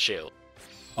Sword and Shield.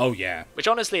 Oh, yeah. Which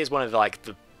honestly is one of like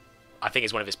I think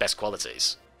is one of its best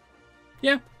qualities.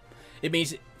 Yeah. It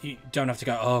means you don't have to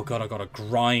go, oh god, I gotta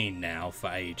grind now for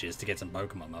ages to get some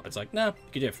Pokemon up. It's like, no, you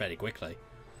can do it fairly quickly.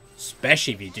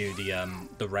 Especially if you do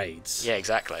the raids. Yeah,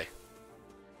 exactly.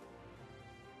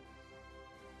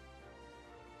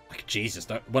 Like, Jesus,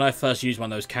 when I first used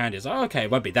one of those candies, oh, okay,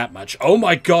 it won't be that much. Oh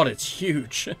my god, it's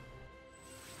huge!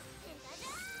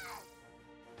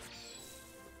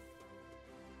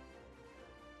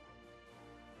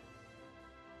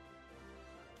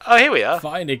 Oh, here we are.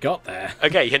 Finally got there.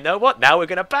 Okay, you know what? Now we're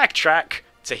going to backtrack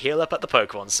to heal up at the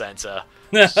Pokemon Center.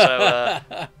 So,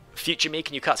 future me,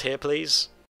 can you cut here, please?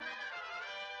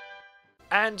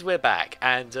 And we're back,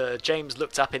 and James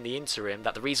looked up in the interim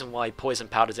that the reason why Poison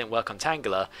Powder didn't work on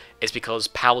Tangela is because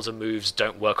Powder moves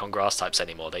don't work on grass types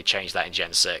anymore. They changed that in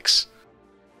Gen 6.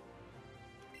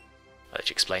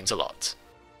 Which explains a lot.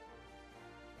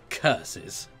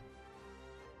 Curses.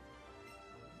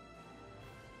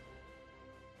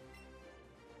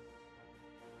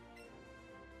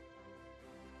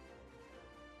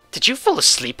 Did you fall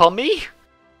asleep on me?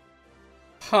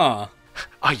 Huh.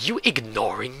 Are you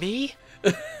ignoring me?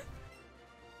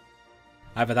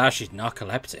 Either that or she's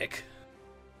narcoleptic.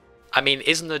 I mean,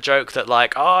 isn't the joke that,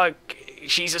 like, oh,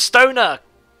 she's a stoner,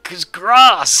 'cause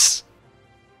grass?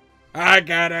 I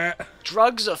get it.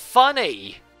 Drugs are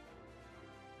funny.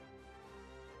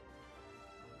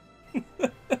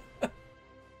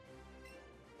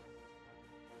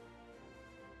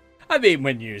 I mean,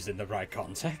 when used in the right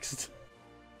context.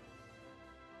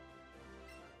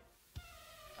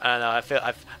 I don't know, I feel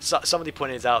somebody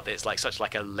pointed out that it's like such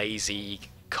like a lazy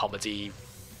comedy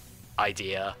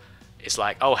idea. It's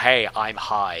like, oh hey, I'm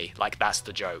high, like that's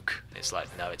the joke. It's like,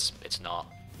 no, it's not.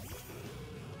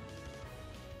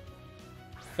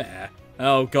 Fair.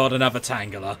 Oh god, another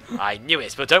Tangela. I knew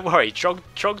it, but don't worry,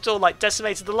 Trogdor like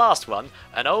decimated the last one,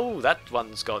 and oh, that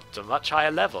one's got a much higher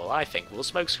level. I think we'll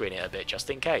smokescreen it a bit just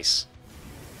in case.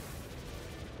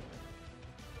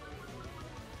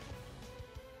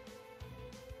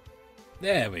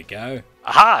 There we go.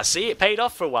 Aha! See, it paid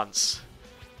off for once.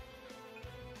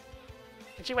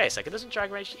 Actually, wait a second. Doesn't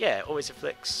Dragon Rage? Yeah, it always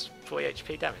inflicts 40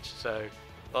 HP damage. So,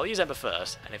 well, I'll use Ember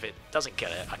first, and if it doesn't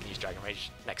kill it, I can use Dragon Rage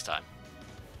next time.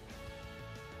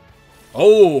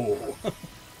 Oh!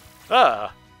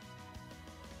 Ah!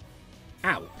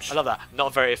 Ouch. I love that.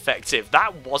 Not very effective.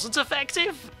 That wasn't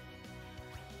effective?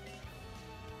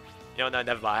 You know, no,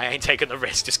 never mind. I ain't taking the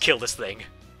risk. Just kill this thing.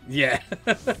 Yeah.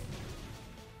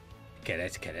 Get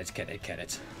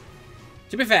it.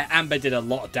 To be fair, Amber did a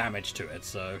lot of damage to it,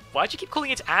 so... Why'd you keep calling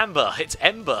it Amber? It's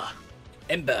Ember.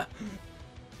 Ember.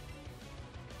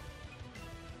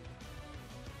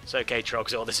 It's okay,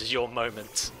 Trogdor. This is your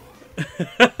moment.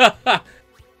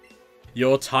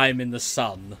 Your time in the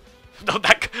sun. No,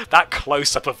 that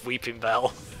close-up of Weeping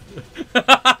Bell.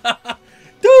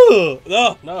 Duh!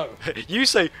 No, no. You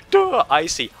say, duh, I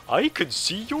see. I can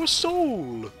see your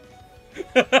soul.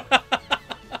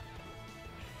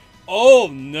 Oh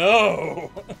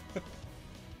no!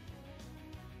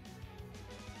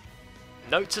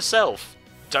 Note to self,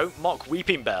 don't mock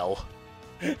Weeping Bell.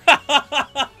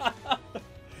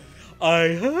 I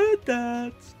heard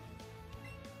that.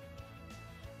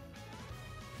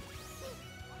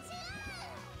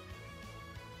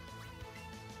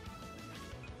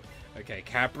 Okay,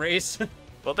 Cadbury's.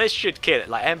 Well, this should kill it.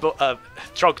 Like,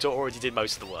 Trogdor already did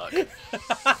most of the work.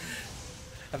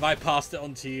 Have I passed it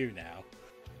on to you now?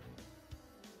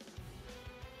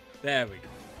 There we go.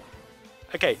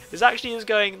 Okay, this actually is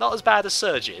going not as bad as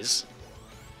Surge's.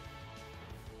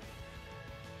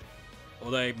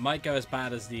 Although it might go as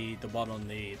bad as the one on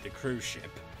the cruise ship.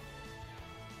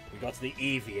 We got to the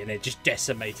Eevee and it just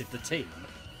decimated the team.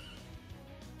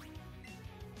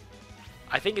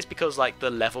 I think it's because like the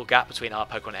level gap between our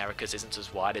Pokemon and Erika's isn't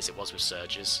as wide as it was with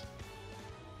Surge's.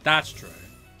 That's true.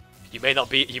 You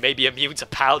may be immune to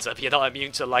powder, but you're not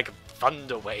immune to, like,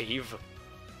 Thunder Wave.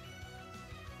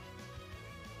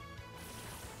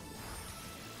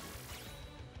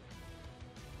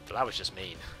 But that was just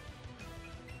mean.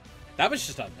 That was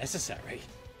just unnecessary.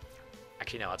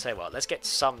 Actually, no, I'll tell you what, let's get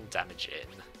some damage in.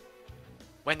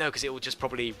 Well, no, because it will just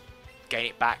probably gain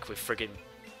it back with friggin'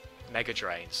 Mega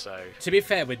Drain, so... To be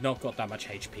fair, we've not got that much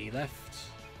HP left.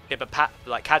 Yeah, but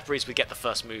like Cadbury's would get the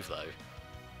first move, though.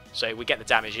 So we get the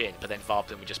damage in, but then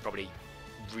Varbden would just probably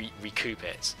recoup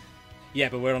it. Yeah,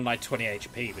 but we're on like 20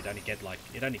 HP. It'd only get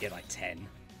like 10.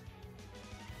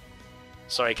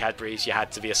 Sorry, Cadbury's, you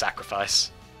had to be a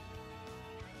sacrifice.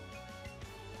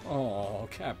 Oh,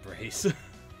 Cadbury's.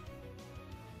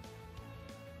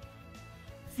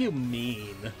 Feel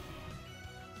mean.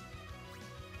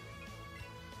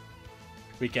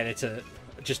 We get it to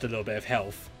just a little bit of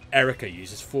health. Erika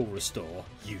uses full restore.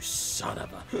 You son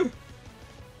of a...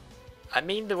 I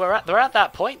mean, they're at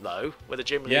that point, though, where the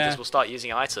gym leaders will start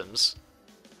using items.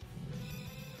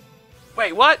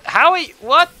 Wait, what? Howie?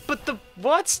 What? But the...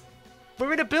 What?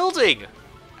 We're in a building!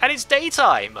 And it's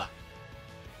daytime!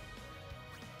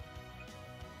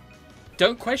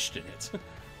 Don't question it.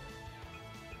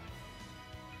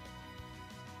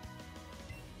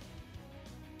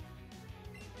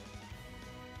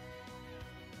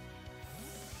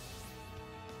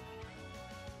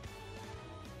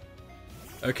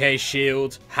 Okay,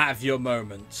 Shield, have your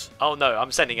moment. Oh no,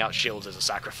 I'm sending out Shield as a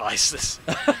sacrifice.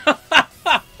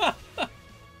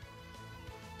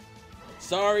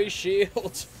 Sorry,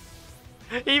 Shield.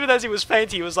 Even as he was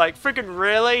fainting, he was like, friggin'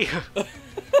 really?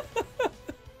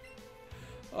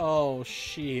 Oh,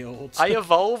 Shield. I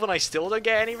evolve and I still don't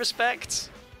get any respect?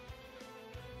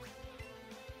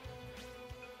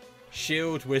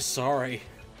 Shield, we're sorry.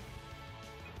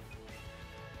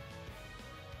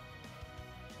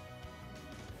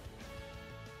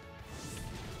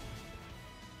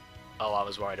 Oh, I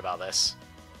was worried about this.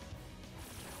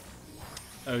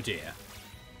 Oh dear.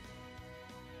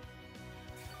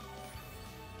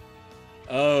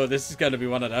 Oh, this is going to be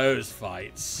one of those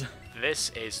fights.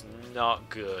 This is not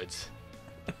good.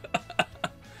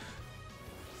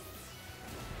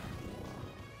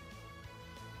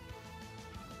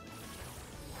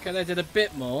 Okay, they did a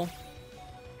bit more.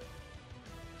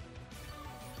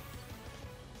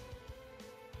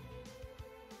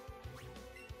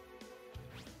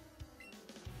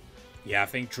 Yeah, I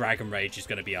think Dragon Rage is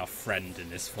going to be our friend in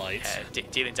this fight. Yeah,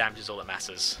 dealing damage is all that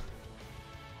matters.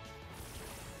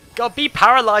 God, be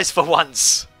paralyzed for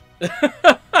once!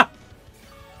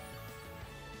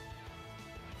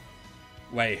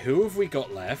 Wait, who have we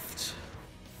got left?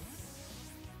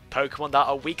 Pokemon that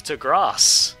are weak to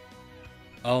grass.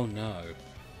 Oh no.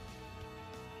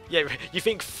 Yeah, you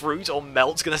think Fruit or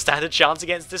Melt's gonna stand a chance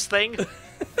against this thing?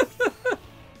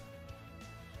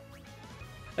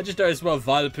 I just know as well,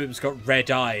 Vileplume's got red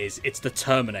eyes. It's the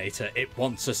Terminator. It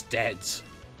wants us dead.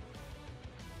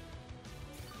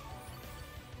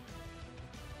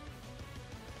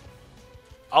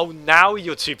 Oh, now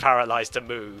you're too paralyzed to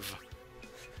move.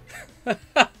 I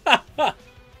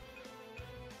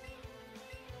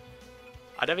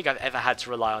don't think I've ever had to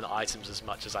rely on items as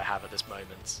much as I have at this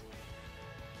moment.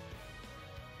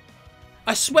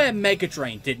 I swear Mega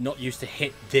Drain did not used to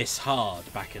hit this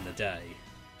hard back in the day.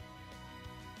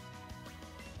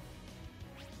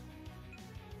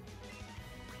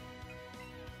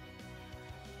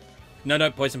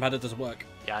 No, Poison Powder doesn't work.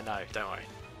 Yeah, I know, don't worry.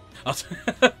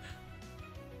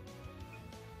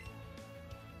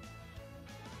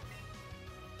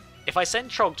 If I send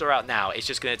Trogdor out now, it's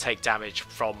just going to take damage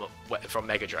from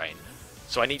Mega Drain.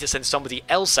 So I need to send somebody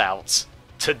else out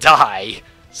to die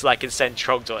so I can send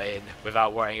Trogdor in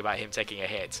without worrying about him taking a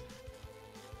hit.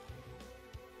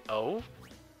 Oh?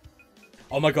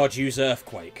 Oh my god, use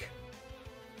Earthquake.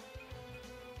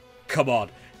 Come on,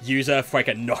 use Earthquake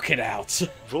and knock it out.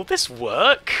 Will this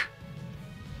work?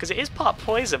 Because it is part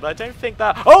poison, but I don't think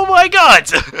that... Oh my god!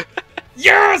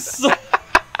 Yes!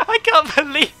 I can't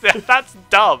believe that. That's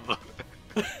dumb.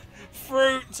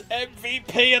 Fruit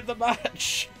MVP of the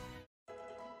match.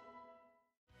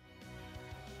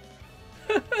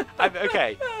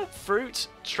 Okay, Fruit,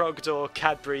 Trogdor,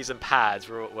 Cadbury's, and Pads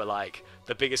were like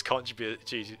the biggest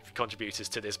contributors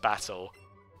to this battle,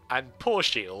 and poor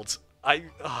Shield. I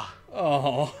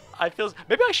feel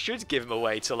maybe I should give him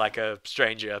away to like a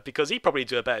stranger because he'd probably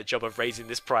do a better job of raising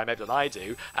this Primeape than I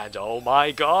do. And oh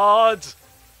my god,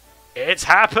 it's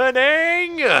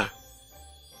happening!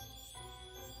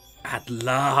 At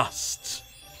last.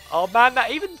 Oh man,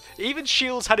 that even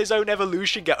Shield's had his own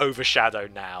evolution get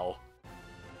overshadowed now.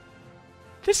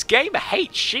 This game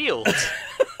hates Shield.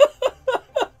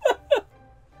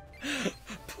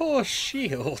 Poor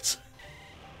Shield.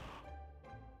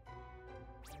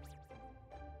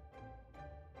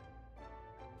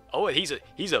 Oh, and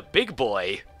he's a big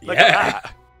boy. Look Yeah. at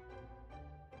that.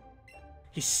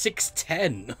 He's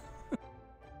 6'10".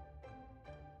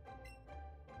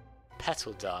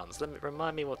 Petal Dance.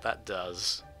 Remind me what that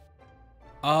does.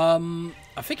 I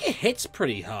think it hits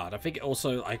pretty hard. I think it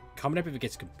also, I can't remember if it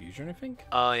gets confusion, I think.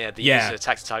 Oh yeah, the user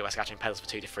attacks the target by scratching petals for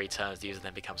 2 to 3 turns. The user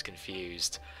then becomes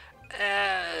confused.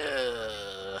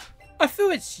 I feel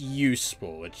it's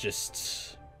useful. It's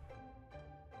just...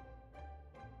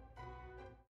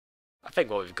 I think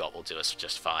what we've got will do us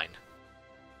just fine.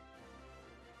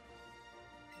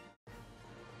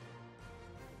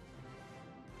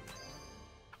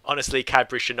 Honestly,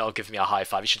 Cadbury should not have given me a high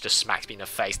five. He should have just smacked me in the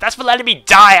face. That's for letting me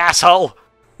die, asshole!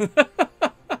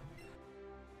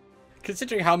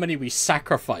 Considering how many we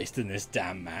sacrificed in this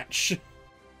damn match.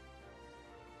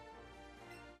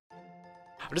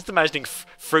 I'm just imagining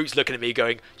Fruits looking at me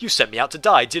going, "You sent me out to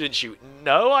die, didn't you?"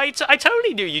 No, I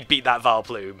totally knew you'd beat that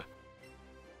Valplume.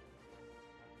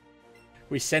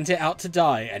 We sent it out to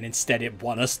die, and instead it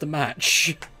won us the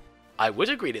match. I would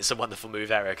agree that it's a wonderful move,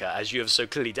 Erika, as you have so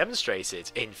clearly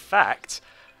demonstrated. In fact...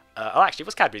 oh, actually,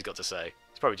 what's Cadbury's got to say?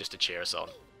 It's probably just to cheer us on.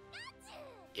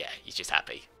 Yeah, he's just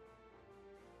happy.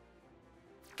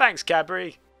 Thanks,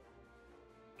 Cadbury.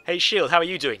 Hey, Shield, how are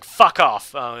you doing? Fuck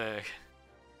off! Oh,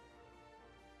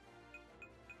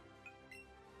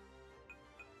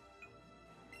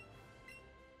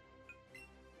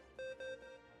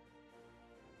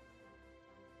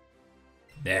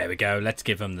 There we go. Let's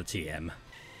give him the TM.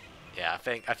 yeah, I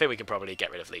think we can probably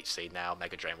get rid of Leech Seed now.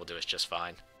 Mega Drain will do us just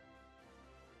fine.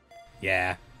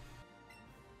 Yeah.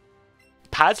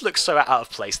 Pads looks so out of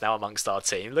place now amongst our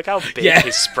team. Look how big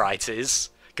his sprite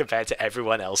is compared to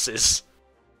everyone else's.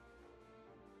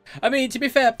 I mean, to be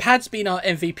fair, Pad's been our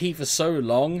MVP for so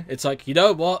long. It's like, you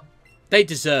know what? They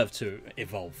deserve to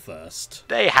evolve first.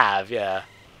 They have, yeah.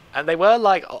 And they were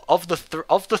like, of the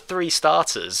 3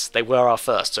 starters, they were our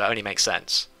first, so it only makes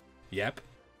sense. Yep.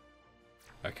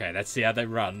 Okay, let's see how they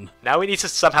run. Now we need to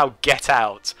somehow get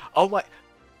out. Oh my...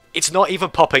 It's not even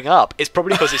popping up. It's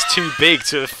probably because it's too big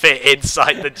to fit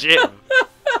inside the gym.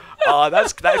 Oh,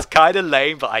 that's kind of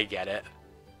lame, but I get it.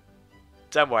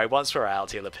 Don't worry, once we're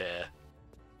out, he'll appear.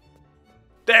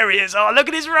 There he is! Oh, look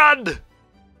at his run!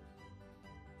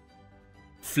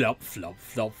 Flop, flop,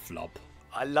 flop, flop.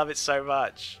 I love it so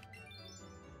much.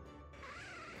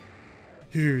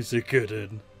 Who's a good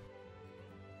un?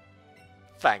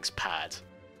 Thanks, Pad.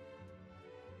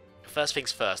 First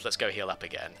things first, let's go heal up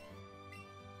again.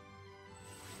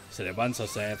 Said it once, I'll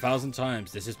say it 1,000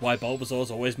 times. This is why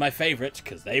Bulbasaur's always my favourite,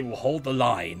 because they will hold the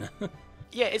line.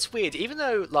 Yeah, it's weird. Even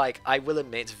though, like, I will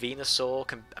admit, Venusaur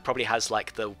probably has,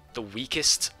 like, the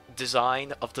weakest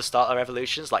design of the starter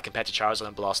evolutions, like, compared to Charizard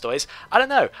and Blastoise. I don't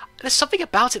know. There's something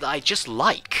about it that I just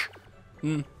like.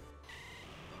 Hmm.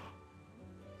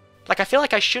 Like, I feel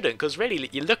like I shouldn't, because really,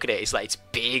 you look at it, it's like, it's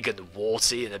big and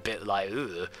warty and a bit like,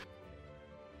 ugh.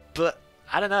 But,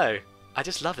 I don't know. I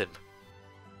just love him.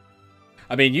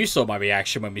 I mean, you saw my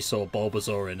reaction when we saw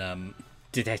Bulbasaur in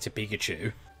Detective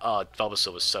Pikachu. Oh,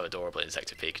 Bulbasaur was so adorable in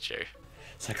Detective Pikachu.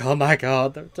 It's like, oh my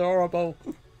god, they're adorable.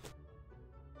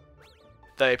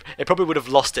 Though it probably would have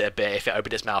lost it a bit if it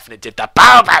opened its mouth and it did that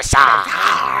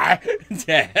Bulbasaur!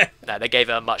 Yeah. No, they gave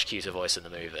it a much cuter voice in the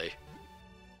movie.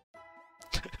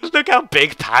 Look how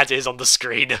big Pad is on the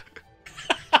screen.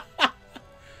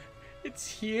 It's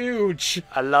huge.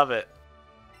 I love it.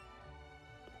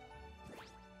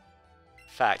 In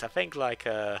fact, I think, like,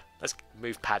 let's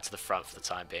move Pad to the front for the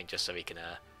time being, just so we can,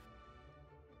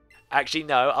 Actually,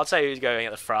 no, I'll tell you who's going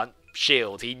at the front.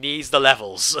 Shield, he needs the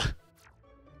levels.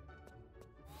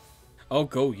 Oh,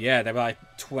 cool, yeah, they're like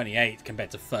 28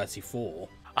 compared to 34.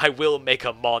 I will make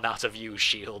a Mon out of you,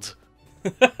 Shield.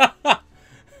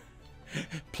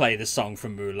 Play the song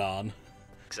from Mulan.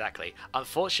 Exactly.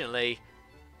 Unfortunately,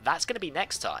 that's going to be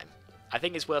next time. I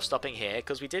think it's worth stopping here,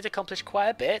 because we did accomplish quite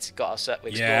a bit.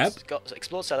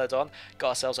 Explored Celadon, got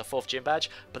ourselves a 4th gym badge,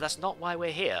 but that's not why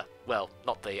we're here. Well,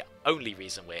 not the only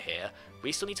reason we're here.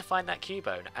 We still need to find that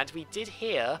Cubone, and we did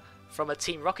hear from a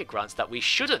Team Rocket Grunt that we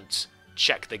shouldn't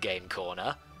check the game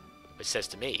corner, which says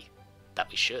to me that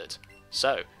we should.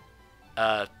 So,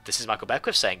 this is Michael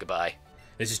Beckwith saying goodbye.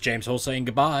 This is James Hall saying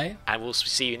goodbye. And we'll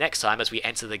see you next time as we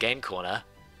enter the game corner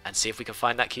and see if we can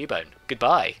find that Cubone.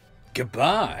 Goodbye.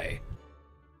 Goodbye.